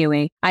currently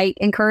doing. I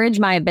encourage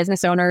my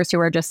business owners who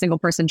are just single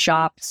person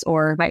shops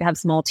or might have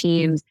small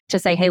teams to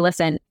say, hey,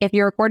 listen, if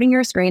you're recording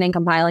your screen and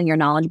compiling your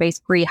knowledge base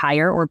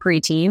pre-hire or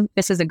pre-team,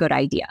 this is a good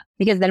idea.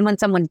 Because then when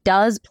someone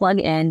does plug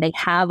in, they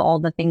have all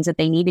the things that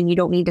they need and you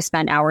don't need to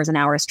spend hours and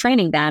hours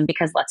training them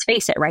because let's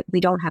face it, right? We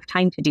don't have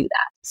time to do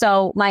that.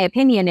 So my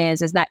opinion is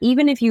that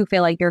even if you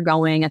feel like you're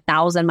going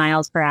 1,000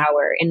 miles per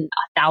hour in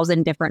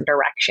 1,000 different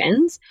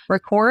directions,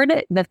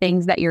 record the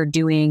things that you're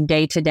doing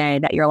day to day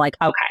that you're like,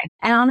 okay.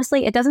 And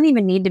honestly, it doesn't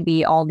even need to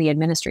be all the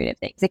administrative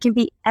things. It can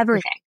be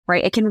everything,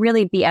 right? It can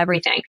really be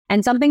everything.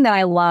 And something that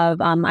I love,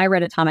 I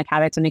read Atomic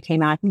Habits when it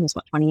came out, I think it was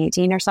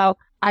 2018 or so.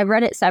 I've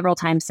read it several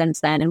times since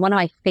then. And one of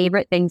my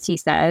favorite things he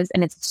says,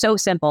 and it's so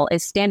simple,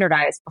 is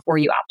standardize before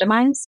you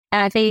optimize.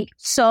 And I think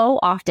so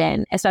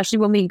often, especially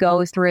when we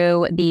go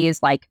through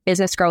these like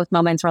business growth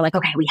moments, we're like,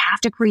 okay, we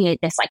have to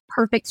create this like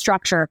perfect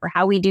structure for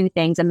how we do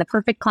things and the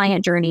perfect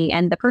client journey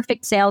and the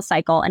perfect sales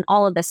cycle and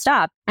all of this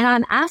stuff. And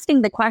I'm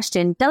asking the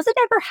question, does it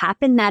ever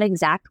happen that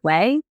exact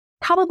way?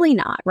 Probably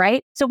not,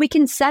 right? So we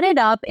can set it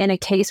up in a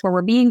case where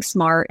we're being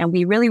smart and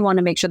we really want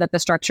to make sure that the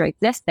structure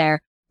exists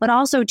there. But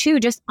also,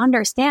 too, just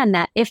understand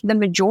that if the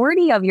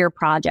majority of your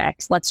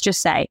projects, let's just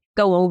say,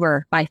 go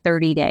over by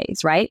 30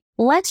 days, right?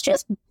 Let's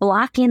just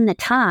block in the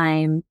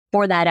time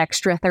for that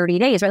extra 30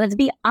 days, right? Let's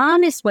be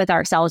honest with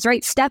ourselves,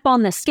 right? Step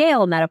on the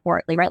scale,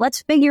 metaphorically, right?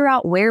 Let's figure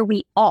out where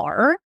we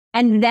are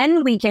and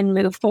then we can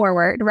move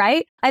forward,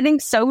 right? I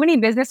think so many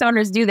business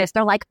owners do this.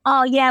 They're like,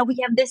 oh yeah, we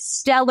have this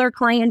stellar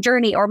client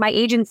journey, or my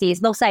agencies,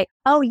 they'll say,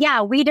 oh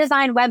yeah, we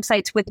design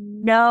websites with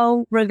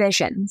no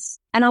revisions.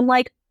 And I'm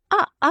like,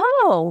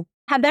 oh.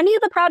 Have any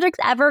of the projects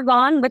ever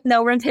gone with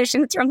no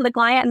revisions from the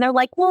client? And they're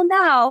like, well,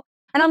 no.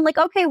 And I'm like,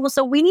 okay, well,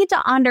 so we need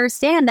to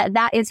understand that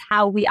that is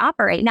how we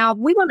operate. Now, if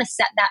we want to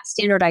set that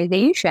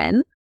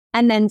standardization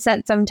and then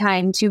set some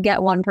time to get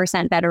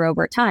 1% better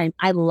over time,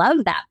 I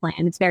love that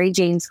plan. It's very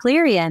James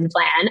Clearian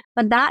plan,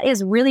 but that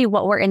is really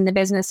what we're in the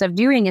business of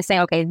doing, is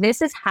saying, okay,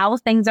 this is how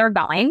things are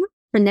going.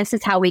 And this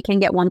is how we can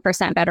get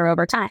 1% better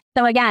over time.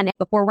 So again,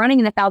 if we're running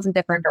in 1,000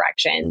 different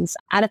directions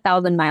at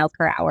 1,000 miles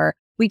per hour,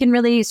 we can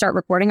really start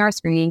recording our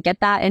screen, get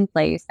that in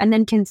place, and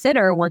then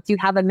consider once you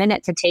have a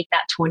minute to take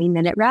that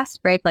 20-minute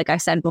rest break, like I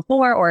said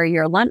before, or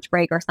your lunch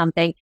break or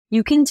something,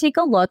 you can take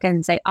a look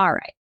and say, all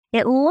right,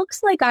 it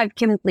looks like I've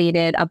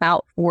completed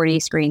about 40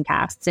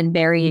 screencasts in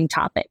varying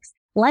topics.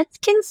 Let's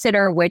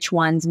consider which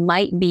ones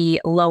might be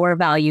lower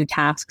value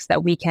tasks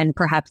that we can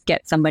perhaps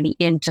get somebody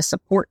in to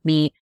support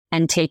me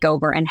and take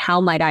over. And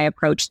how might I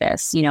approach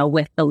this,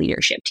 with the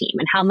leadership team?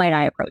 And how might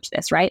I approach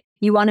this, right?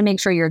 You want to make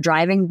sure you're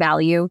driving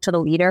value to the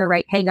leader,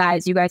 right? Hey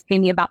guys, you guys pay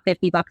me about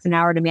 $50 an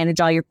hour to manage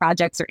all your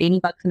projects, or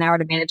 $80 an hour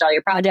to manage all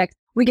your projects.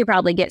 We could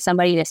probably get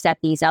somebody to set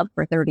these up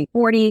for 30,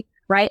 40,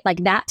 right?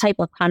 Like that type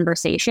of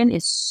conversation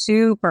is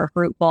super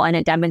fruitful and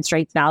it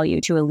demonstrates value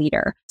to a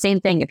leader.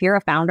 Same thing. If you're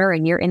a founder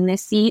and you're in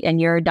this seat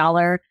and your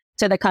dollar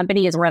to the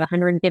company is worth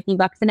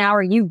 $150 an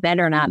hour, you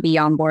better not be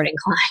onboarding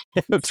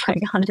clients. It's like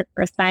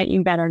 100%.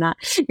 You better not.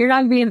 You're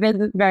not going to be in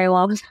business very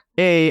long.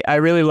 Hey, I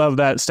really love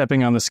that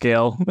stepping on the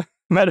scale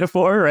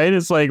metaphor, right?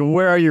 It's like,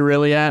 where are you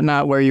really at,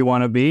 not where you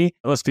want to be.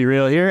 Let's be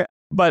real here.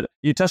 But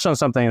you touched on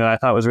something that I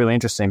thought was really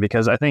interesting,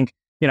 because I think,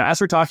 as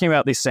we're talking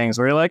about these things,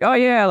 we're like, oh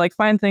yeah, like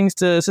find things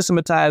to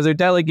systematize or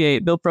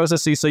delegate, build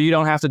processes so you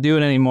don't have to do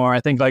it anymore. I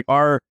think like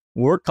our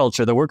work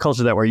culture, the work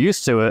culture that we're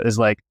used to, is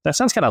like, that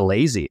sounds kind of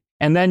lazy.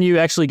 And then you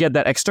actually get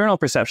that external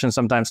perception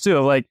sometimes too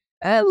of like,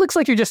 it looks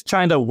like you're just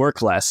trying to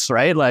work less,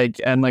 right?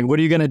 Like, and like, what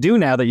are you going to do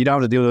now that you don't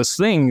have to do those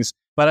things?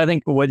 But I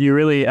think what you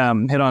really hit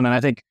on, and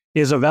I think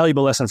is a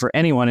valuable lesson for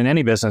anyone in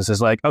any business,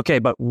 is like, okay,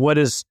 but what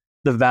is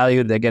the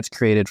value that gets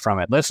created from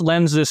it? Let's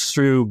lens this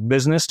through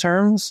business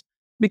terms,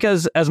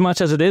 because as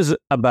much as it is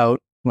about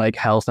like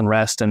health and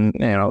rest and,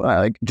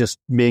 like just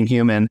being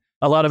human,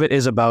 a lot of it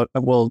is about,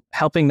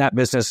 helping that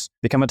business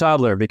become a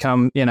toddler,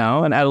 become,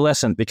 an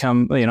adolescent,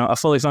 become, a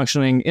fully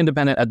functioning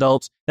independent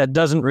adult that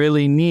doesn't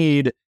really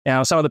need,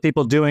 some of the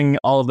people doing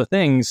all of the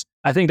things.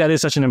 I think that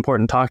is such an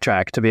important talk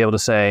track to be able to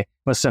say,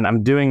 listen,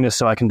 I'm doing this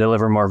so I can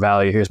deliver more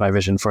value. Here's my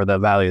vision for the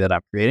value that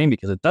I'm creating,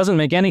 because it doesn't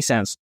make any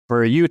sense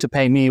for you to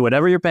pay me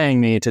whatever you're paying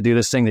me to do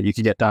this thing that you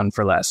could get done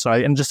for less. So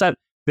and just that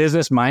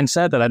business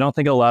mindset that I don't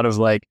think a lot of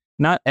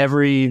not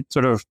every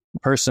sort of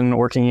person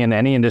working in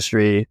any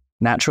industry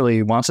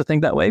naturally wants to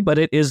think that way, but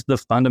it is the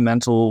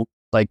fundamental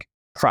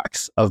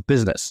crux of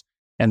business,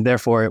 and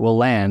therefore it will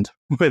land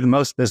with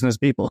most business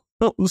people.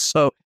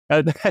 So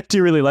I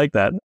do really like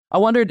that. I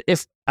wondered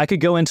if I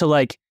could go into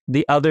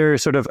the other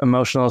sort of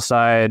emotional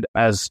side,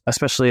 as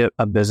especially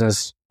a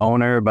business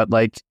owner, but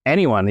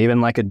anyone,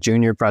 even a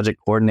junior project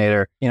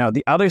coordinator.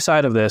 The other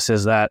side of this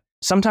is that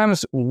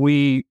sometimes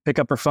we pick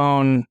up our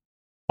phone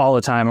all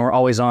the time, and we're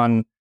always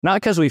on not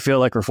because we feel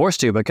like we're forced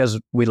to, because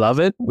we love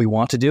it, we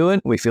want to do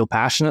it, we feel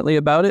passionately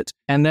about it.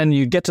 And then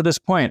you get to this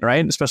point,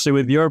 right? Especially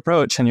with your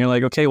approach, and you're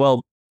like, okay,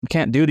 well, we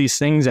can't do these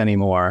things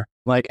anymore.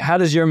 Like, how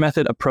does your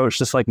method approach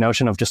this like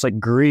notion of just like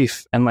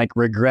grief and like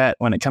regret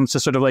when it comes to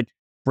sort of like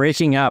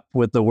breaking up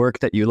with the work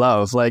that you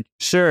love? Like,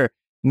 sure,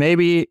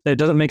 maybe it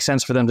doesn't make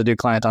sense for them to do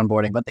client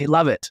onboarding, but they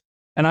love it.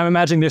 And I'm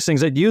imagining there's things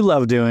that you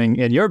love doing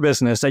in your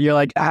business that you're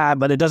like,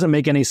 but it doesn't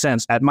make any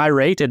sense. At my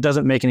rate, it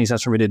doesn't make any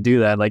sense for me to do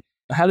that. Like,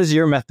 how does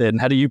your method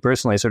and how do you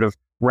personally sort of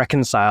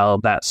reconcile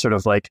that sort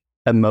of like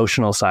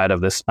emotional side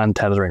of this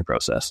untethering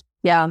process?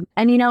 Yeah.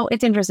 And,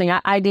 it's interesting.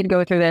 I did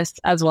go through this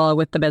as well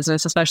with the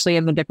business, especially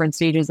in the different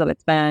stages that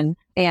it's been.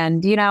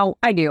 And,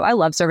 I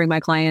love serving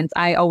my clients.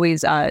 I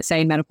always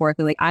say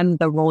metaphorically, like, I'm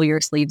the roll your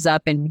sleeves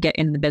up and get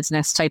in the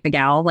business type of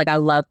gal. Like, I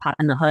love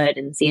popping the hood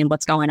and seeing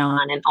what's going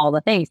on and all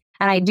the things.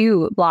 And I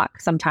do block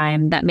some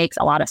time that makes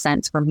a lot of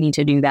sense for me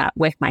to do that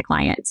with my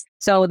clients.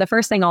 So the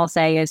first thing I'll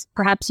say is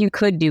perhaps you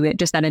could do it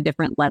just at a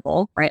different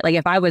level, right? Like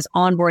if I was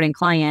onboarding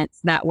clients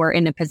that were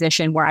in a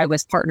position where I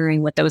was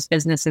partnering with those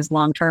businesses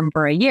long-term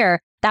for a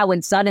year, that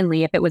would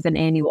suddenly, if it was an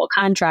annual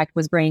contract,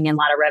 was bringing in a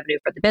lot of revenue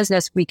for the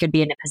business, we could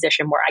be in a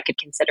position where I could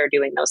consider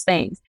doing those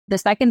things. The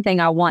second thing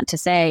I want to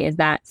say is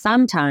that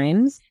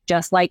sometimes,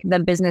 just like the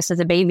business as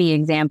a baby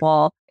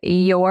example,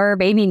 your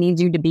baby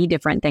needs you to be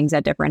different things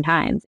at different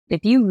times.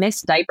 If you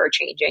miss diaper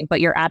changing,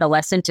 but your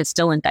adolescent is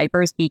still in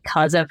diapers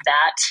because of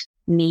that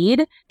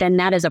need, then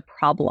that is a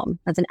problem.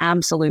 That's an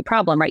absolute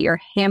problem, right?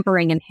 You're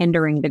hampering and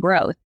hindering the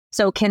growth.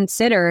 So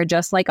consider,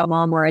 just like a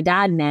mom or a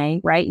dad may,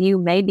 right? You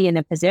may be in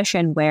a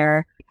position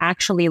where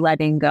actually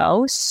letting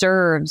go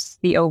serves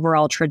the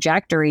overall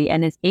trajectory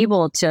and is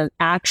able to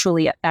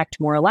actually affect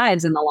more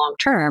lives in the long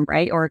term,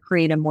 right? Or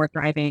create a more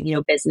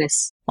thriving,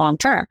 business long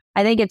term.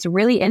 I think it's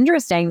really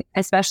interesting,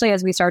 especially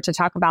as we start to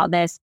talk about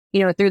this,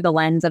 through the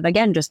lens of,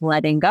 again, just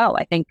letting go.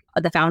 I think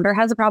the founder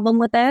has a problem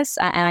with this.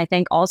 And I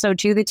think also,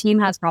 too, the team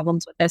has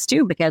problems with this,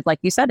 too, because like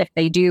you said, if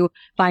they do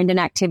find an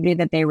activity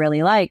that they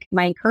really like,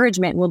 my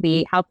encouragement will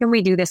be, how can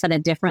we do this at a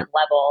different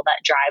level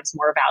that drives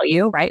more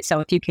value, right? So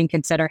if you can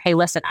consider, hey,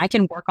 listen, I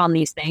can work on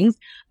these things,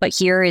 but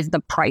here is the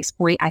price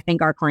point I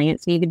think our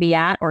clients need to be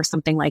at, or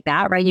something like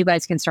that, right? You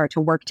guys can start to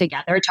work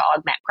together to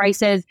augment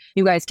prices.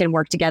 You guys can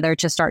work together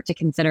to start to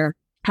consider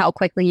how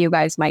quickly you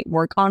guys might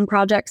work on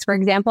projects, for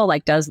example.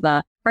 Like, does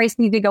the price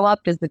need to go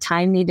up? Does the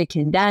time need to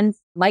condense?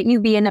 Might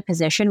you be in a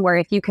position where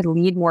if you could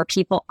lead more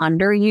people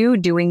under you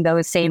doing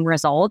those same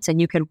results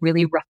and you could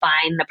really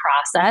refine the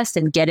process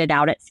and get it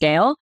out at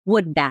scale,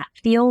 would that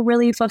feel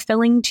really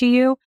fulfilling to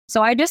you?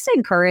 So I just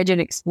encourage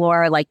and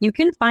explore, like, you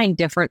can find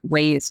different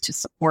ways to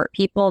support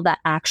people that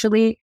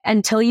actually,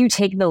 until you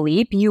take the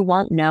leap, you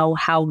won't know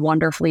how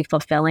wonderfully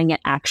fulfilling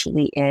it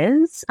actually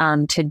is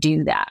to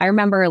do that. I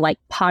remember like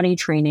potty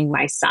training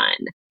my son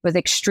was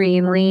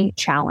extremely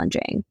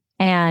challenging.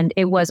 And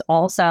it was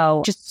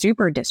also just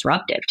super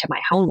disruptive to my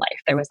home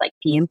life. There was like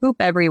pee and poop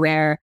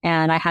everywhere.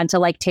 And I had to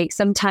like take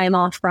some time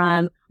off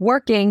from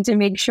working to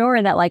make sure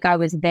that like I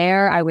was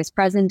there, I was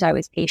present, I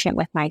was patient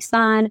with my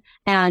son.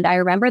 And I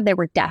remember there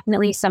were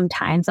definitely some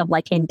times of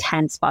like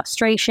intense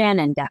frustration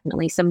and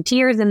definitely some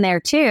tears in there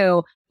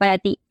too. But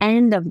at the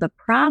end of the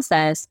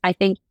process, I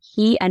think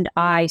he and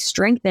I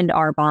strengthened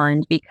our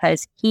bond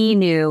because he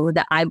knew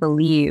that I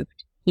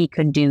believed he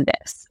could do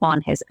this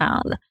on his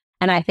own.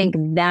 And I think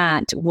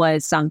that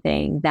was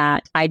something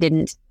that I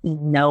didn't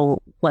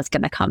know was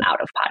going to come out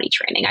of potty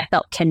training. I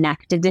felt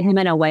connected to him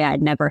in a way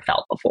I'd never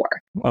felt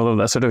before. I love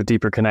that sort of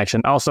deeper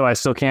connection. Also, I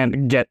still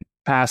can't get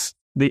past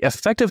the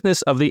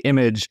effectiveness of the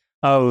image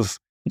of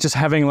just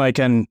having like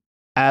an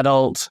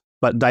adult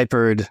but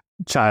diapered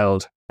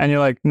child. And you're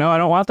like, no, I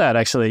don't want that,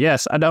 actually.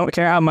 Yes, I don't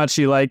care how much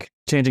you like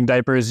changing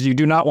diapers. You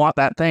do not want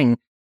that thing.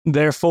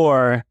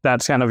 Therefore,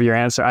 that's kind of your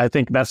answer. I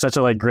think that's such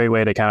a like great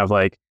way to kind of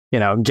like,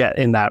 get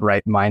in that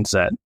right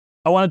mindset.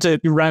 I wanted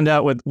to round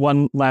out with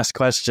one last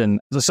question.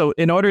 So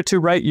in order to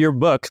write your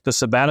book, The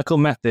Sabbatical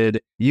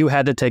Method, you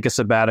had to take a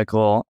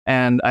sabbatical.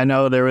 And I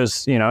know there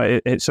was,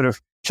 it sort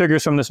of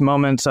triggers from this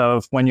moment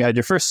of when you had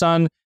your first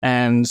son.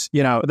 And,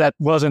 that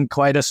wasn't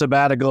quite a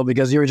sabbatical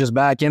because you were just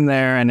back in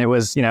there and it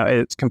was,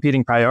 it's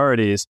competing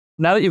priorities.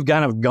 Now that you've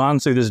kind of gone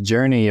through this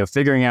journey of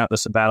figuring out the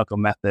sabbatical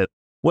method,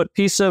 what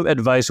piece of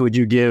advice would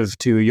you give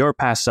to your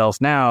past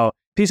self now?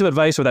 Piece of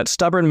advice or that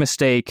stubborn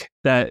mistake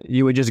that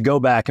you would just go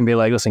back and be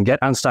like, listen, get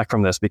unstuck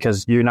from this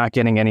because you're not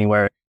getting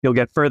anywhere. You'll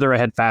get further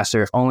ahead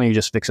faster if only you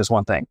just fix this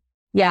one thing.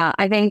 Yeah,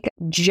 I think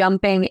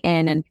jumping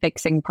in and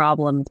fixing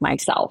problems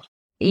myself,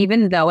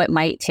 even though it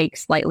might take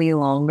slightly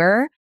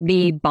longer,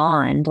 the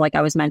bond, like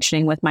I was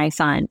mentioning with my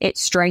son, it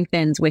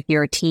strengthens with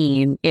your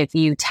team if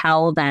you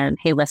tell them,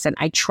 hey, listen,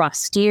 I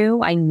trust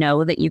you. I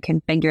know that you can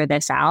figure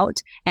this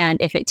out. And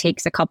if it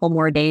takes a couple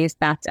more days,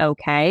 that's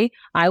okay.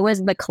 I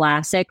was the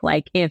classic,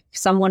 like if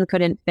someone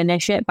couldn't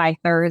finish it by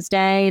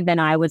Thursday, then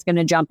I was going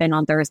to jump in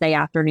on Thursday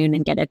afternoon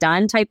and get it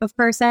done type of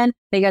person,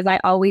 because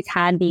I always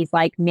had these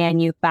like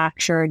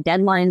manufactured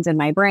deadlines in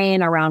my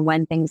brain around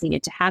when things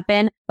needed to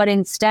happen. But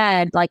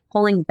instead, like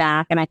pulling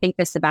back, and I think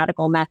the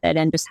sabbatical method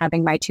and just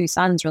having my two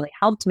sons really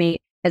helped me,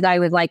 is I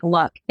was like,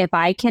 look, if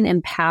I can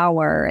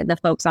empower the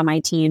folks on my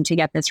team to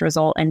get this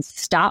result and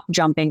stop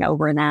jumping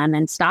over them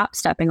and stop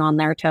stepping on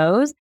their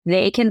toes,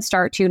 they can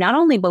start to not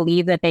only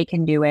believe that they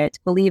can do it,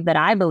 believe that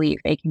I believe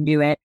they can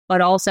do it,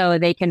 but also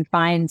they can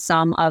find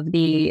some of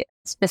the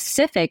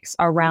specifics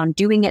around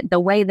doing it the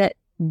way that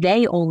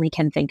they only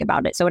can think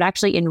about it. So it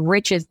actually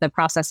enriches the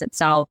process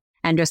itself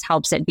and just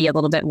helps it be a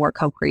little bit more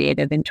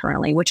co-creative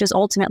internally, which is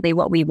ultimately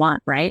what we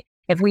want, right?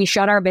 If we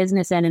shut our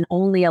business in and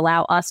only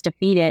allow us to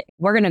feed it,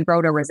 we're going to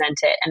grow to resent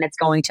it and it's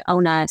going to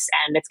own us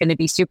and it's going to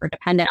be super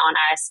dependent on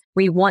us.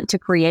 We want to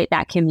create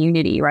that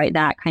community, right?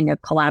 That kind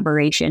of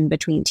collaboration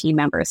between team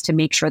members to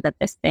make sure that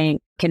this thing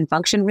can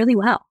function really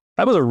well.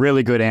 That was a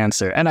really good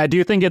answer. And I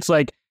do think it's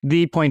like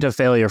the point of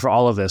failure for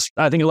all of this.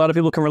 I think a lot of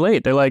people can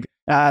relate. They're like,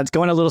 it's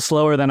going a little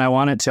slower than I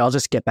want it to. I'll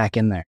just get back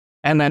in there.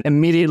 And then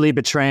immediately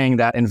betraying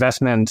that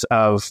investment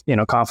of,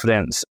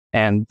 confidence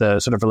and the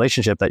sort of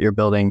relationship that you're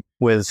building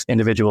with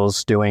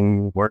individuals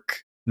doing work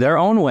their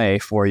own way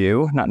for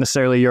you, not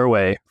necessarily your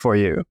way for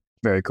you.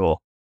 Very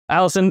cool.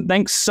 Alyson,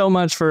 thanks so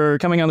much for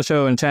coming on the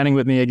show and chatting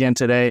with me again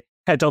today.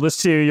 I told this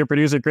to your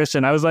producer,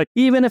 Christian. I was like,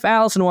 even if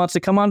Alyson wants to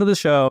come onto the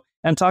show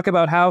and talk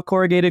about how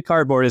corrugated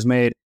cardboard is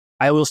made,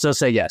 I will still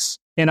say yes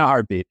in a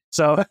heartbeat.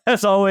 So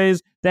as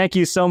always, thank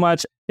you so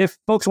much. If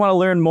folks want to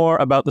learn more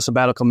about the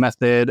sabbatical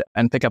method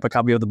and pick up a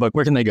copy of the book,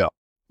 where can they go?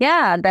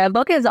 Yeah, the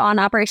book is on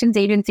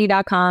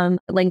operationsagency.com.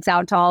 Links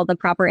out to all the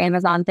proper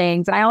Amazon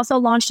things. I also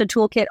launched a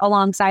toolkit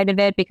alongside of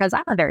it because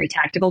I'm a very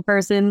tactical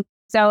person.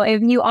 So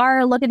if you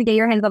are looking to get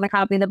your hands on a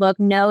copy of the book,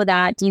 know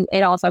that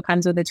it also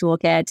comes with a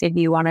toolkit. If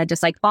you want to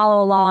just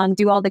follow along,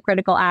 do all the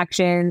critical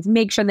actions,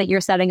 make sure that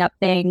you're setting up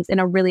things in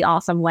a really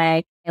awesome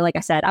way. And like I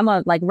said, I'm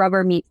a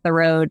rubber meets the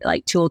road,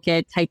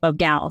 toolkit type of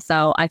gal.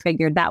 So I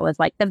figured that was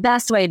the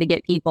best way to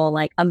get people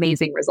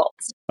amazing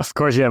results. Of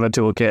course you have a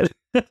toolkit.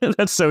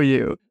 That's so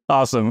you.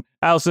 Awesome.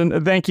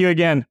 Alyson, thank you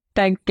again.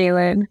 Thanks,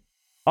 Galen.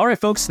 All right,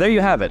 folks, there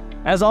you have it.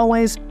 As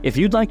always, if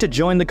you'd like to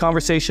join the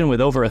conversation with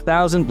over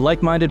 1,000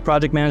 like-minded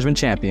project management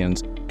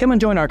champions, come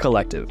and join our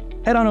collective.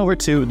 Head on over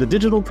to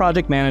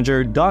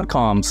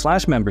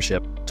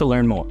thedigitalprojectmanager.com/membership to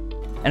learn more.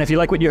 And if you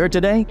like what you heard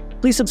today,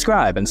 please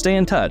subscribe and stay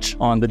in touch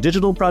on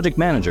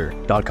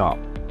thedigitalprojectmanager.com.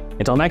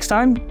 Until next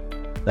time,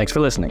 thanks for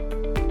listening.